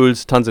healthful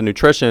foods, tons of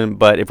nutrition,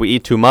 but if we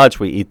eat too much,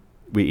 we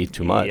eat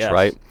too much, Yes.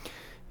 right?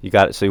 You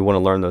got it. So you want to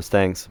learn those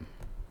things.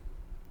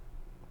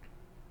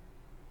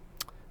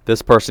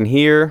 This person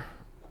here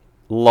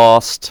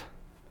lost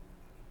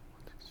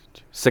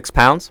 6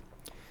 pounds.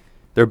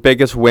 Their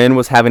biggest win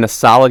was having a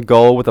solid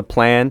goal with a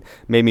plan,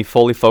 made me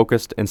fully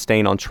focused and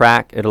staying on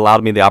track. It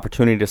allowed me the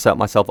opportunity to set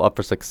myself up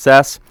for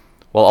success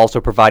while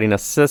also providing a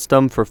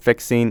system for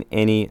fixing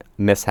any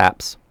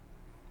mishaps,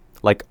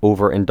 like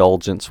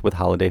overindulgence with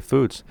holiday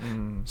foods.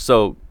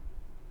 So,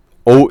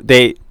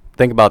 they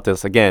think about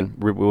this again.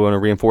 We want to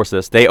reinforce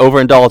this. They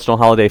overindulged on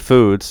holiday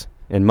foods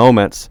in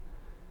moments,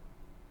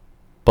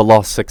 but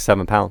lost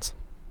 6-7 pounds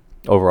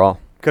overall.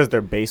 Because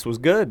their base was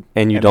good.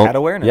 And you and don't had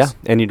awareness. Yeah,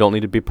 and you don't need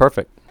to be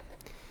perfect.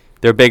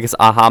 Their biggest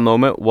aha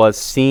moment was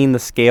seeing the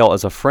scale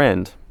as a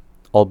friend,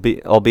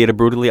 albeit a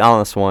brutally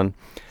honest one,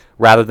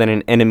 rather than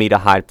an enemy to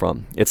hide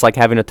from. It's like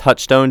having a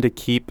touchstone to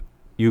keep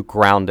you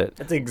grounded.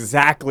 That's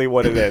exactly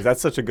what it is.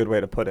 That's such a good way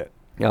to put it.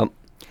 Yep.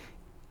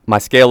 My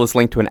scale is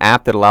linked to an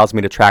app that allows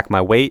me to track my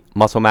weight,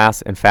 muscle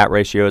mass, and fat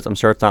ratios. I'm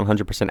sure it's not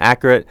 100%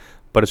 accurate,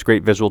 but it's a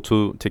great visual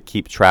tool to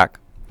keep track.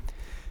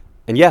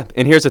 And yeah,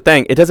 and here's the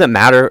thing. It doesn't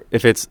matter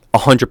if it's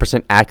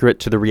 100% accurate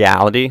to the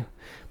reality.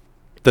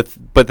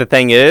 But the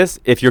thing is,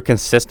 if you're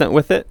consistent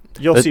with it,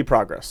 You'll see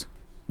progress.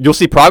 you'll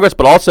see progress,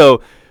 but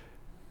also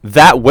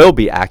that will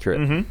be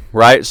accurate,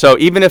 right? So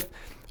even if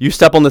you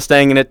step on this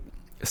thing and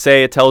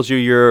it tells you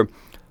you're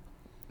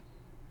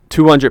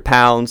 200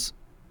 pounds,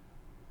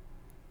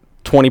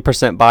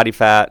 20% body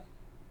fat,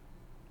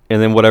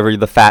 and then whatever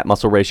the fat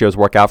muscle ratios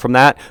work out from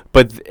that,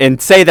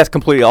 and say that's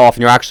completely off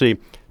and you're actually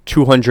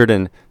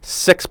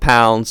 206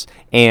 pounds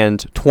and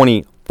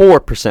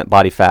 24%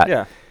 body fat.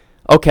 Yeah.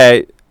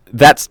 Okay,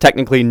 that's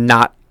technically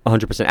not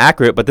 100%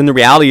 accurate, but then the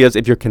reality is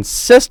if you're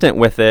consistent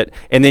with it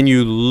and then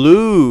you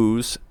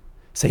lose,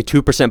 say,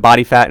 2%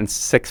 body fat and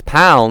 6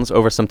 pounds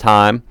over some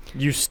time,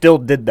 You still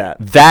did that.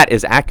 that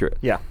is accurate,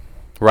 Yeah.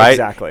 right?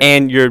 Exactly.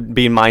 And you're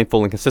being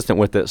mindful and consistent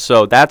with it.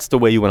 So that's the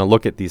way you want to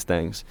look at these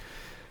things.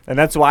 And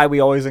that's why we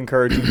always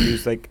encourage you to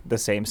use like the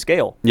same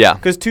scale. Yeah.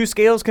 Because 2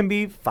 scales can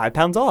be 5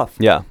 pounds off.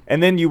 Yeah.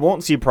 And then you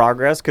won't see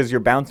progress because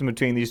you're bouncing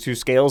between these 2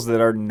 scales that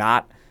are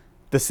not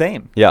the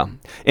same. Yeah.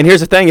 And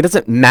here's the thing. It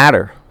doesn't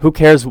matter. Who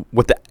cares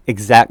what the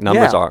exact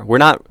numbers Yeah. are? We're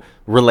not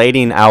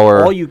relating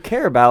our... All you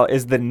care about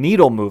is the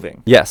needle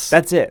moving. Yes.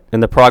 That's it.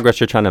 And the progress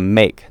you're trying to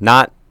make,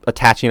 not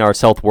attaching our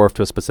self-worth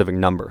to a specific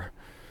number.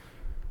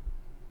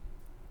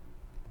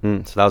 So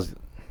that was a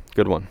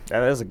good one.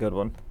 That is a good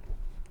one.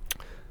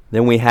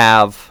 Then we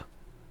have,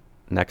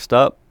 next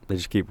up, they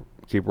just keep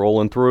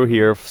rolling through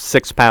here.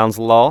 6 pounds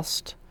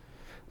lost.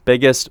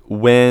 Biggest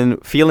win,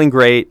 feeling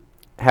great,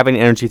 having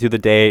energy through the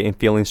day, and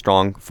feeling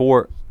strong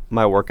for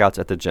my workouts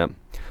at the gym.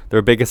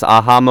 Their biggest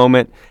aha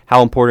moment,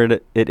 how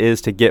important it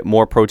is to get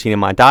more protein in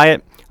my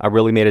diet. It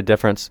really made a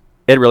difference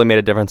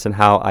in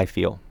how I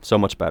feel. So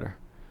much better.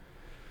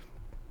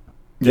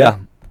 Yeah.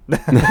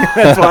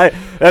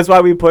 That's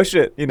why we push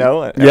it, you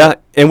know? Yeah.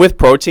 And with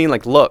protein,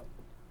 like, look,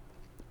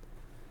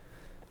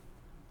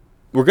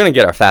 we're going to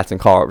get our fats and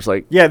carbs.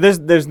 Like, yeah,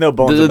 there's no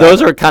bones.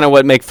 Those are kind of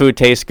what make food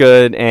taste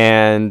good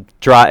and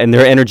dry, and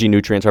they're energy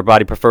nutrients. Our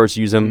body prefers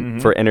to use them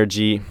for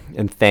energy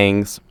and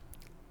things.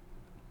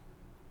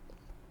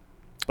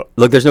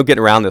 Look, there's no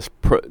getting around this.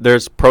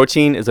 There's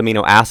protein is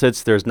amino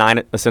acids. There's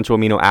 9 essential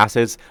amino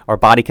acids. Our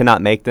body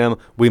cannot make them.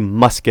 We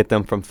must get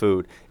them from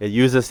food. It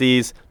uses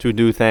these to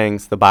do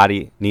things the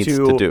body needs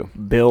to do.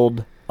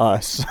 Build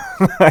us.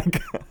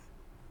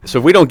 So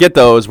if we don't get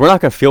those, we're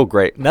not going to feel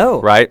great. No.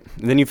 Right?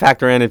 And then you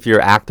factor in if you're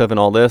active and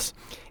all this,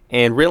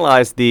 and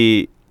realize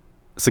the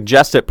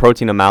suggested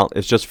protein amount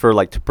is just for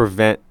like to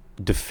prevent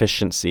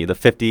deficiency, the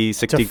 50,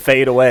 60 to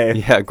fade away.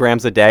 Yeah,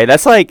 grams a day.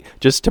 That's like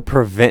just to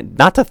prevent,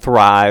 not to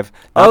thrive,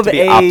 not to be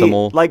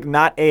optimal. Like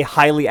not a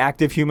highly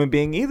active human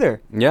being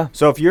either. Yeah.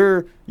 So if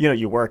you're,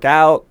 you work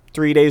out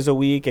 3 days a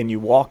week and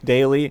you walk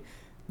daily,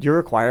 your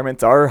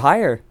requirements are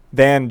higher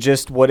than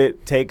just what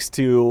it takes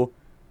to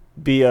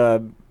be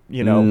a,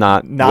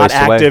 not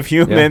active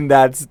human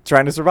that's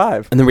trying to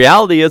survive. And the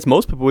reality is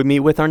most people we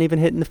meet with aren't even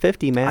hitting the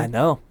 50, man. I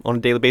know. On a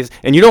daily basis.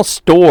 And your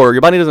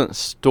body doesn't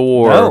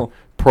store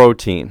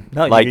protein.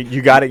 No, like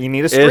you got it. You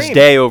need a stream. It's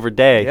day over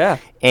day. Yeah.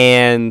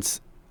 And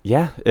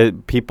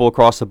people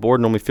across the board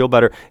normally feel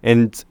better.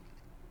 And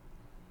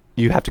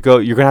you're going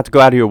to have to go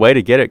out of your way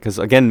to get it. Because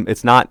again,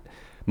 it's not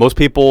as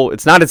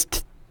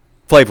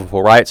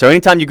flavorful, right? So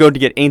anytime you go to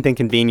get anything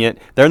convenient,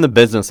 they're in the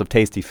business of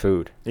tasty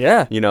food.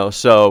 Yeah.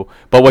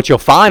 But what you'll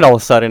find all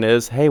of a sudden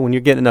is, hey, when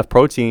you're getting enough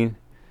protein,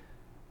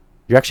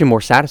 you're actually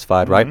more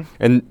satisfied, right?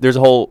 And there's a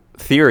whole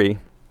theory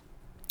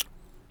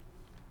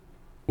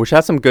which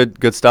has some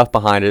good stuff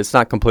behind it. It's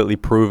not completely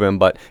proven,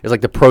 but it's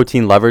like the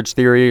protein leverage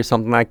theory or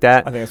something like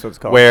that. I think that's what it's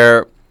called.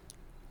 Where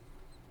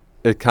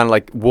it kind of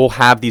like we'll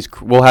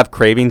have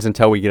cravings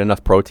until we get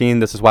enough protein.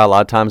 This is why a lot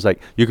of times like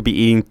you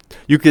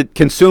could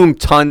consume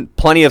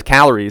plenty of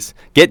calories,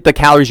 get the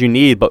calories you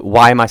need, but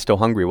why am I still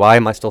hungry? Why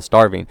am I still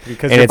starving?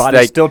 Because your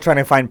body's still trying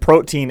to find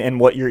protein in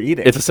what you're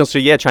eating. It's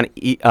essentially trying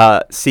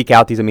to seek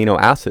out these amino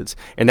acids,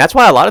 and that's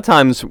why a lot of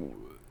times,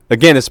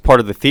 again, it's part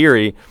of the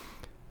theory.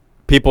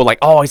 People like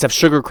always have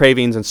sugar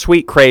cravings and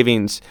sweet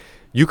cravings.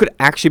 You could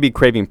actually be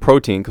craving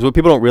protein because what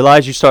people don't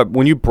realize,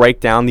 when you break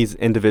down these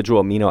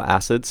individual amino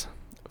acids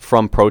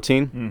from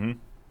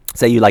protein,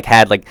 say you like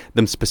had like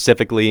them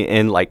specifically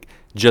in like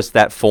just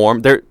that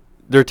form,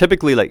 they're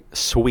typically like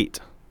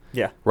sweet.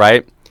 Yeah.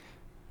 Right.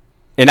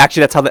 And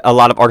actually, that's how a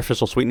lot of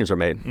artificial sweeteners are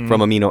made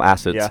from amino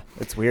acids. Yeah,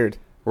 it's weird.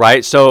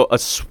 Right. So a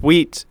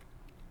sweet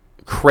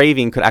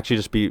craving could actually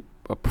just be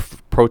a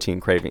protein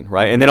craving,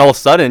 right? And then all of a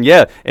sudden,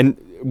 and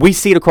we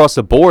see it across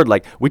the board.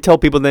 Like we tell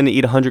people then to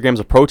eat 100 grams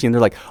of protein. They're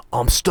like,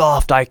 I'm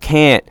stuffed. I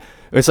can't.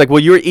 It's like, well,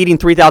 you're eating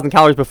 3,000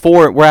 calories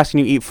before. We're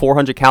asking you to eat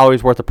 400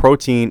 calories worth of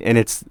protein, and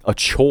it's a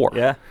chore.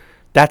 Yeah.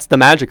 That's the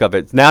magic of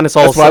it. Now it's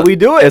all. That's why we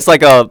do it. It's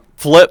like a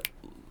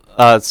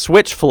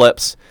switch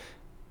flips.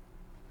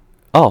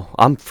 Oh,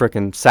 I'm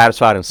freaking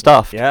satisfied and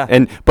stuffed.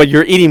 Yeah. But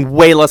you're eating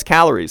way less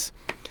calories.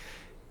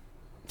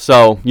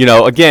 So,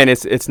 again,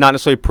 it's not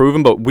necessarily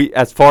proven, but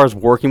as far as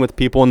working with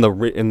people in the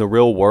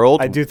real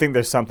world, I do think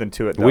there's something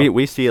to it, though.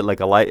 We see it like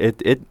a light.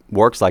 It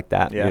works like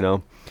that, Yeah.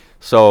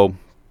 So,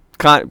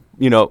 I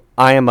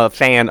am a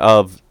fan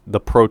of the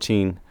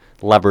protein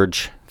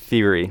leverage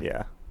theory.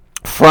 Yeah.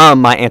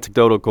 From my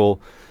anecdotal,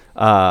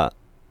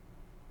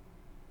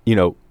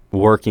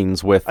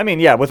 workings with. I mean,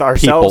 yeah, with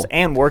ourselves people.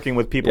 And working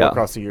with people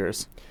across the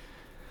years.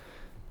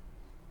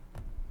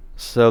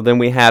 So then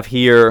we have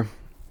here.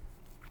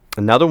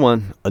 Another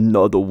one.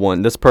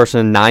 This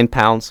person, 9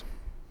 pounds.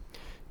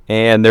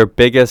 And their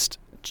biggest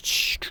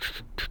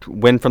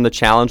win from the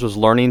challenge was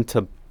learning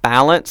to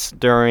balance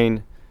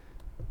during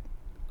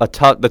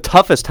the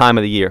toughest time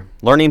of the year.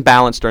 Learning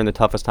balance during the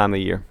toughest time of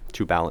the year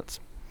to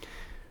balance.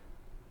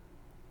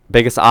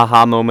 Biggest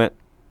aha moment.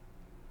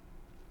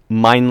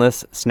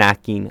 Mindless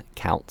snacking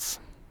counts.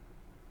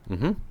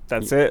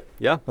 That's it.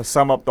 Yeah. Let's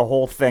sum up the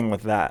whole thing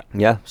with that.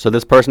 Yeah. So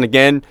this person,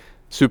 again,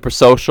 super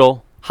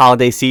social.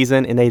 Holiday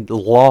season, and they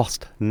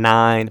lost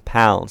 9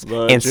 pounds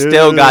and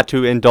still got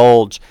to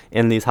indulge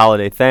in these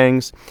holiday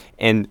things.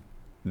 And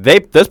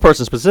this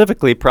person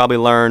specifically probably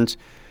learned,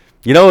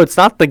 it's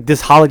not like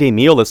this holiday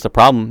meal that's the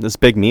problem, this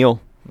big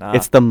meal. Nah.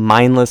 It's the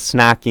mindless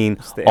snacking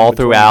the all in-betweens.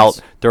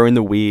 throughout during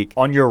the week.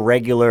 On your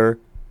regular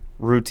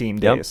routine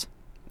Yep. days.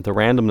 The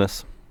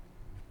randomness.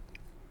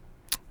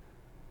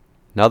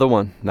 Another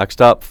one.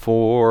 Next up,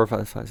 4,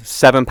 5, 5,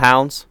 7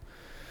 pounds,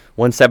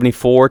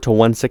 174 to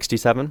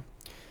 167.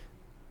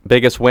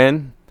 Biggest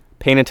win,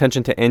 paying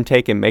attention to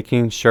intake and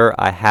making sure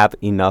I have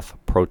enough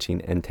protein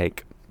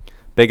intake.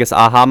 Biggest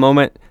aha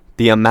moment,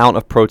 the amount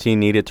of protein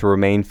needed to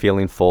remain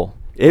feeling full.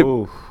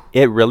 Ooh.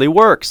 It really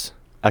works.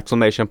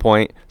 Exclamation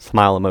point,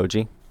 smile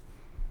emoji.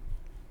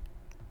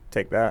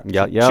 Take that.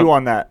 Yeah. Chew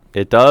on that.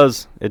 It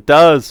does. It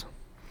does.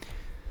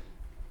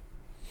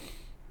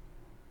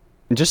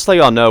 And just so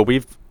y'all know,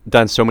 we've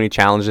done so many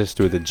challenges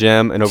through the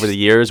gym and over the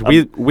years.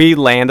 We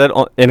landed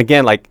on, and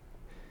again, like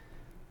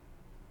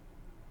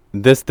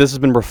this has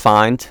been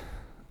refined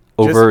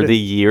over the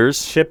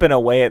years. Chipping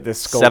away at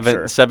this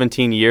sculpture.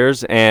 17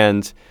 years,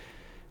 and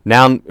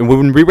now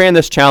when we ran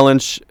this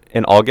challenge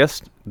in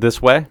August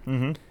this way,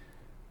 Mm-hmm.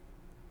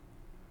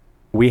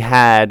 we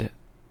had,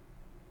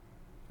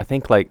 I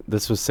think like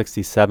this was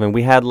 67.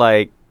 We had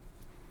like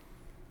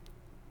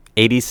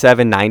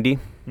 87, 90.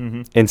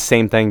 Mm-hmm. And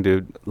same thing,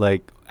 dude.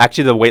 Like,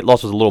 actually, the weight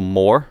loss was a little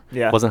more.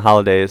 Yeah. It wasn't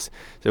holidays.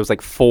 So it was like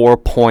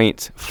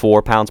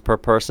 4.4 pounds per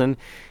person.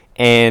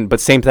 But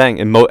same thing.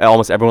 And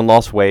almost everyone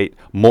lost weight.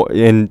 More,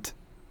 and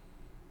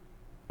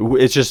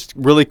it's just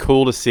really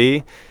cool to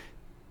see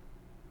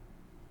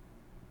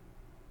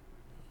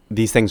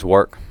these things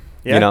work.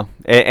 Yeah.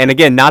 And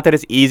again, not that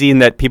it's easy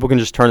and that people can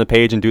just turn the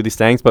page and do these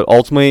things, but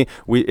ultimately,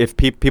 if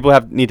people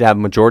need to have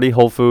majority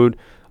whole food,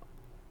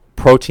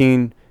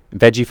 protein,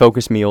 veggie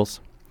focused meals.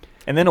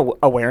 And then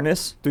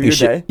awareness through your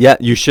day. Yeah,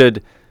 you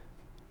should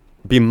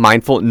be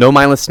mindful, no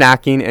mindless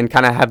snacking, and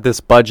kind of have this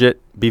budget.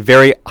 Be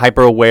very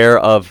hyper aware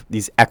of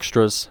these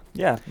extras.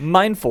 Yeah,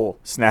 mindful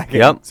snacking,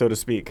 Yep. so to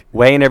speak.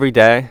 Weigh in every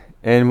day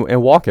and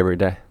walk every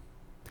day.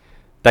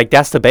 Like,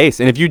 that's the base.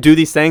 And if you do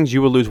these things,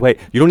 you will lose weight.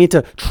 You don't need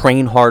to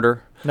train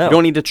harder. No. You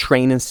don't need to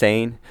train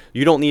insane.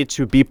 You don't need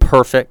to be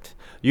perfect.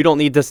 You don't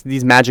need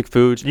these magic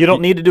foods. You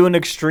don't need to do an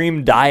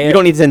extreme diet. You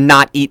don't need to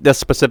not eat this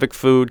specific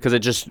food because it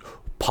just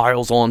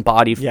piles on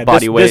body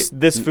weight.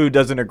 This food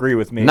doesn't agree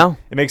with me. No.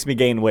 It makes me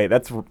gain weight.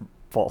 That's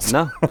false.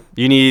 No.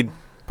 You need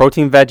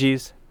protein,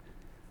 veggies.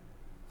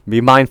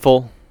 Be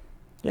mindful.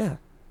 Yeah.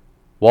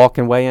 Walk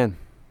and weigh in.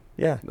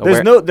 Yeah.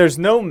 Aware- There's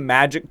no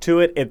magic to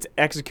it. It's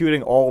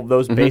executing all of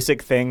those Mhm.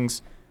 basic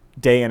things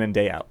day in and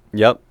day out.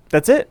 Yep.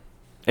 That's it.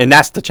 And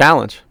that's the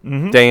challenge.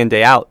 Mhm. Day in,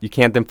 day out. You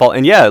can't then fall.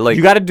 And yeah, like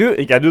You got to do it.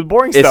 You got to do the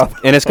boring it's, stuff.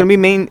 and it's gonna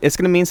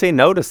mean saying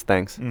no to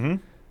things. Mm-hmm.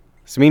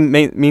 It's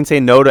mean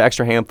saying no to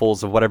extra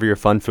handfuls of whatever your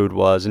fun food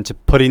was, and to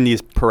putting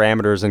these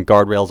parameters and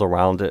guardrails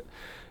around it.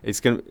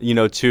 It's gonna,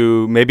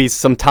 to maybe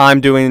some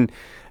time doing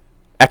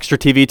extra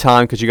TV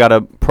time because you got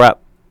to prep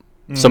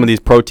some of these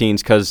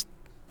proteins because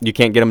you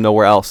can't get them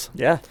nowhere else.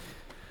 Yeah.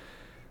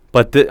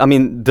 But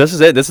this is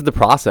it. This is the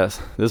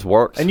process. This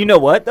works. And you know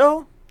what,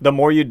 though? The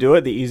more you do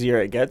it, the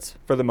easier it gets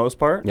for the most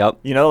part. Yep.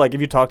 Like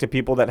if you talk to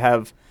people that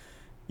have,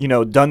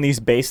 done these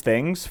base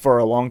things for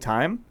a long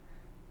time,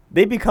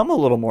 they become a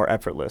little more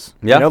effortless.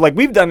 Yeah. Like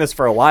we've done this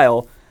for a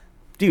while.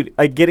 Dude,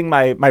 like getting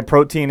my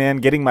protein in,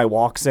 getting my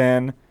walks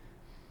in,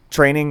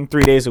 training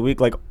 3 days a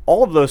week, like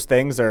all of those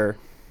things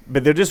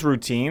but they're just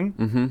routine.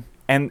 Mm-hmm.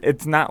 And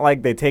it's not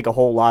like they take a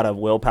whole lot of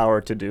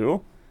willpower to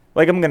do.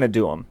 Like I'm going to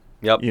do them.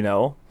 Yep.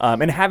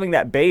 And having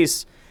that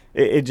base,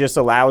 it just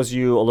allows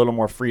you a little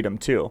more freedom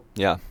too.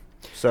 Yeah.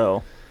 So,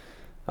 All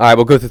right,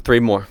 we'll go through 3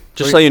 more.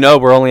 Just so you know,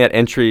 we're only at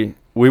entry.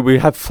 We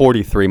have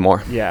 43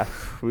 more. yeah,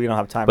 we don't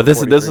have time. But for this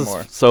 43 is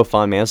more. so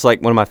fun, man. It's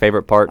like one of my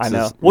favorite parts. I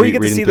know. is Well, you get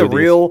to reading see the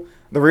through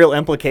these. real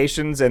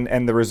implications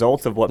and the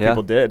results of what Yeah.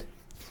 people did.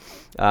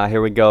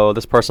 Here we go.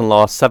 This person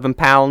lost 7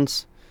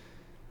 pounds.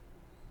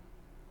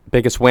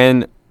 Biggest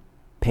win,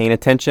 paying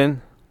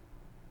attention.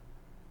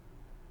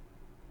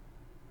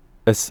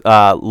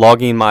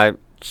 Logging my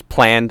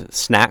planned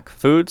snack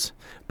foods,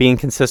 being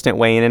consistent,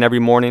 weighing in every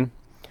morning.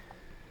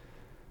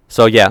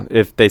 So yeah,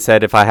 if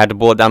I had to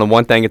boil it down to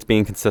one thing, it's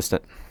being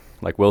consistent.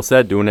 Like Will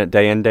said, doing it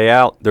day in, day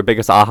out. Their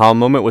biggest aha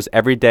moment was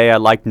every day I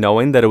liked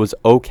knowing that it was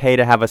okay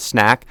to have a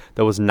snack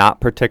that was not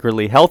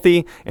particularly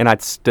healthy and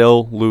I'd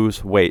still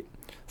lose weight.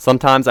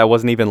 Sometimes I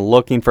wasn't even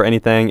looking for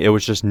anything. It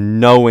was just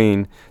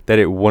knowing that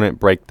it wouldn't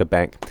break the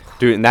bank.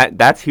 Dude, and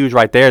that's huge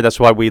right there. That's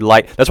why we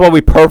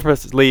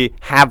purposely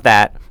have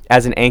that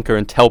as an anchor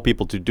and tell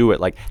people to do it.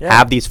 Like,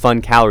 have these fun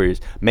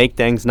calories. Make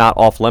things not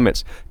off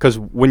limits. Because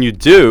when you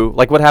do,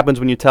 like what happens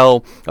when you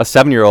tell a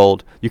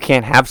 7-year-old you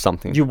can't have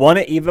something? You want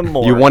it even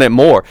more. You want it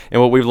more.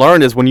 And what we've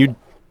learned is when you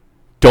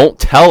don't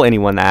tell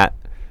anyone that,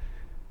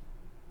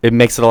 it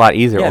makes it a lot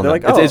easier. Yeah, they're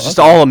like, it's just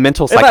all a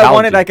mental psychology. If I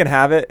want it, I can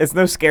have it. It's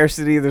no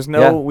scarcity. There's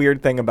no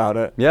weird thing about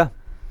it. Yeah.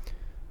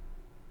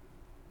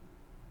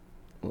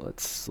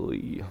 Let's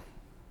see.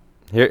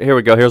 Here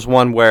we go. Here's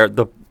one where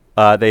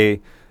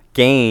they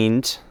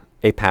gained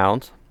a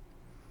pound.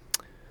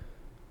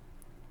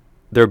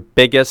 Their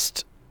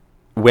biggest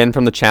win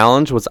from the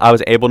challenge was I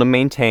was able to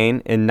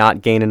maintain and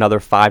not gain another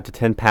 5 to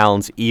 10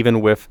 pounds,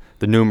 even with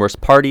the numerous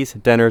parties,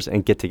 dinners,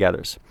 and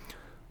get-togethers.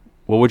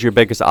 What was your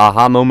biggest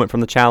aha moment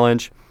from the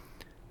challenge?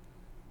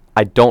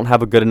 I don't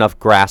have a good enough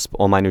grasp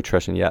on my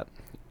nutrition yet.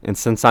 And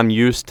since I'm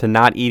used to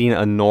not eating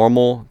a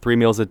normal 3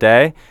 meals a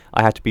day,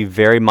 I have to be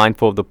very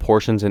mindful of the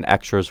portions and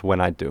extras when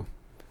I do.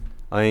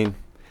 I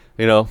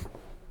mean,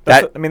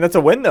 that's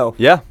a win though.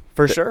 Yeah.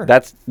 For sure.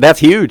 That's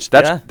huge.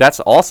 That's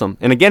awesome.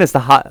 And again, it's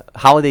the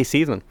holiday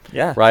season.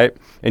 Yeah. Right?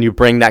 And you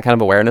bring that kind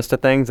of awareness to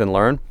things and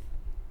learn,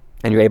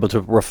 and you're able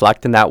to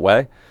reflect in that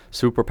way.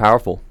 Super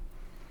powerful.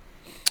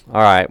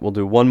 All right, we'll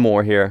do one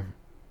more here.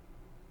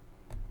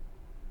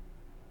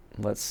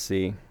 Let's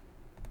see.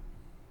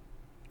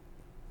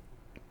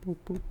 Boop,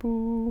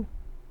 boop,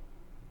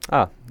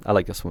 boop. I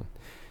like this one.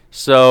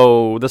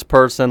 So this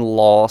person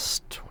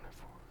lost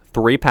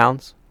 3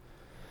 pounds.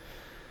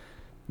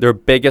 Their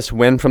biggest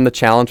win from the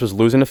challenge was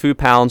losing a few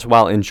pounds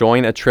while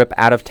enjoying a trip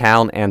out of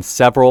town and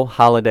several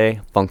holiday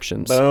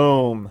functions.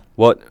 Boom.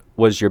 What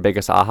was your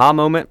biggest aha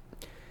moment?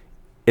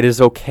 It is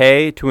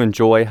okay to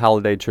enjoy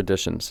holiday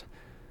traditions.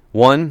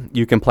 1,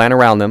 you can plan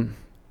around them.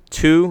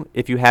 2,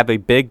 if you have a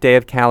big day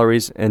of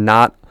calories and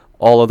not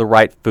all of the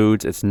right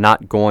foods, it's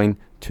not going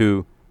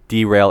to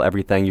derail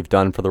everything you've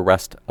done for the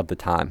rest of the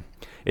time.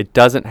 It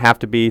doesn't have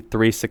to be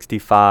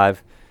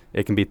 365.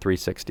 It can be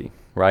 360.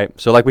 Right?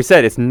 So like we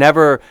said, it's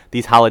never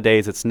these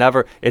holidays. It's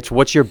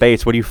what's your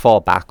base? What do you fall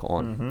back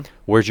on? Mm-hmm.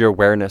 Where's your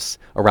awareness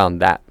around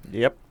that?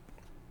 Yep.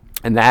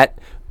 And that,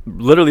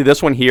 literally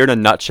this one here in a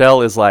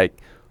nutshell is like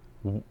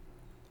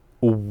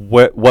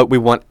what we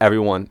want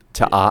everyone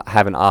to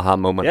have an aha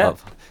moment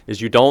of. Is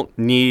you don't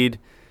need,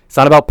 it's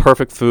not about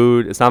perfect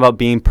food. It's not about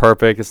being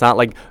perfect. It's not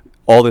like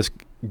all this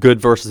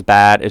good versus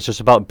bad. It's just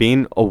about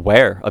being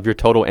aware of your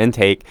total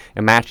intake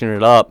and matching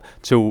it up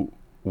to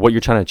what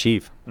you're trying to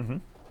achieve. Mm-hmm.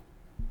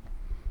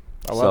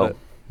 I love it.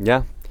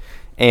 Yeah.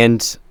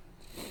 And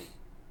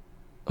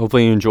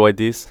hopefully you enjoyed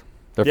these.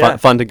 They're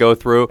fun to go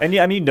through. And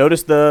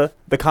notice the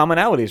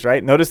commonalities,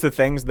 right? Notice the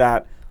things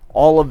that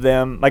all of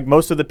them, like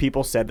most of the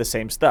people said the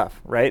same stuff,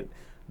 right?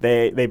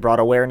 They brought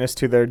awareness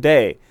to their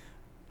day.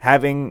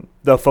 Having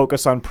the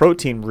focus on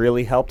protein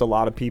really helped a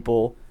lot of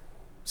people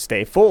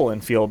stay full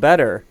and feel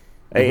better.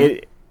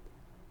 Mm-hmm.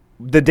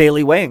 The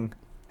daily weighing.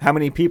 How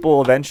many people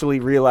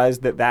eventually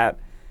realized that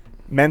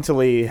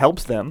mentally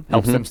helps them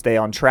stay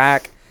on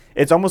track?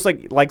 It's almost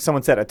like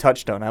someone said, a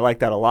touchstone. I like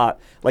that a lot.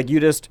 Like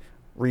you just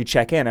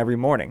recheck in every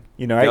morning.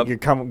 Right? You're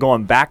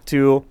going back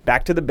to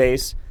the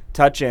base,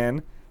 touch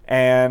in,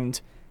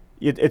 and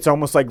it's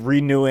almost like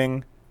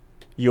renewing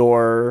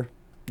your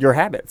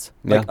habits.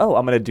 Yeah. Like,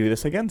 I'm going to do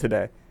this again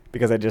today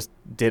because I just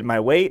did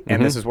my weight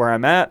and this is where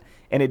I'm at,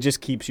 and it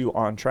just keeps you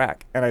on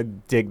track. And I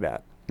dig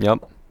that.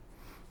 Yep.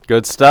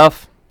 Good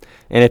stuff.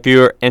 And if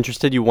you're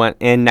interested, you went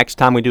in next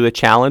time we do a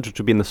challenge, which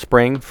will be in the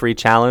spring, free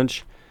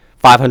challenge.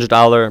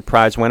 $500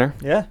 prize winner.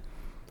 Yeah.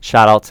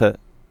 Shout out to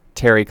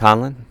Terry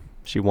Conlon.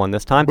 She won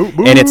this time. Boo,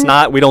 boo. And it's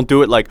not, we don't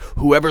do it like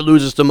whoever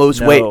loses the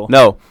most weight.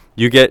 No.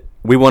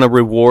 We want to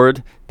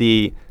reward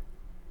the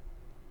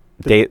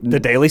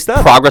daily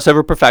stuff. Progress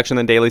over perfection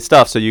and daily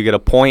stuff. So you get a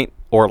point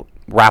or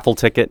raffle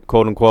ticket,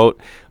 quote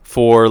unquote,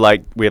 for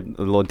we have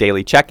a little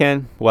daily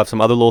check-in. We'll have some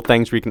other little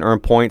things where you can earn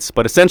points.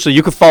 But essentially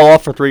you could fall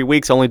off for 3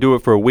 weeks, only do it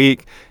for a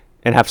week,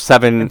 and have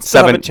seven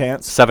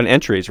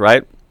entries,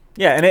 right?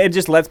 Yeah, and it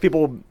just lets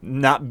people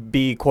not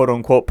be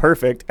quote-unquote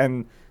perfect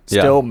and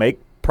still make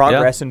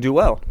progress and do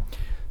well.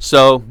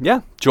 So,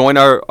 join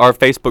our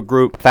Facebook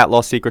group, Fat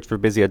Loss Secrets for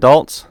Busy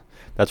Adults.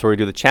 That's where we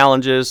do the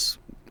challenges,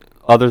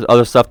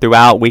 other stuff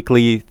throughout,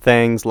 weekly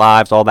things,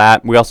 lives, all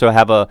that. We also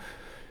have a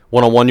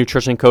one-on-one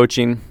nutrition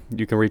coaching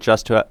you can reach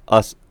out to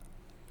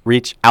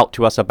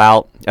us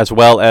about, as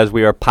well as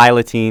we are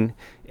piloting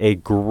a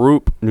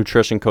group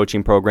nutrition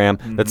coaching program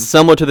that's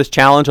similar to this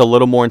challenge, a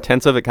little more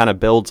intensive. It kind of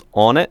builds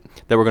on it,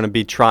 that we're going to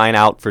be trying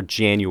out for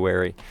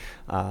January.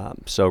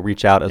 So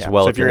reach out as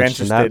well. So if you're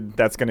interested,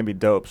 that's going to be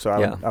dope.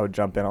 So I would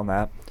jump in on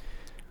that.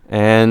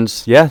 And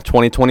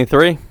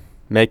 2023,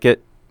 make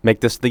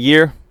this the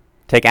year.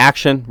 Take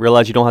action.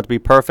 Realize you don't have to be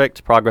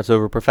perfect. Progress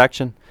over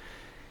perfection.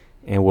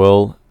 And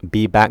we'll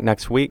be back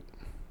next week.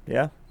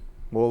 Yeah.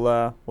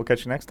 We'll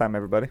catch you next time,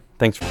 everybody.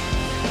 Thanks.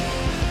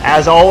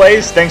 As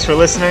always, thanks for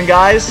listening,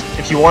 guys.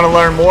 If you want to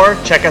learn more,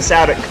 check us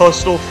out at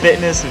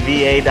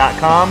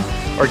coastalfitnessva.com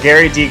or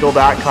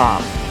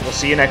garydeagle.com. We'll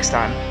see you next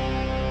time.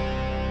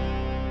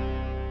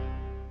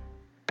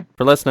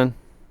 For listening.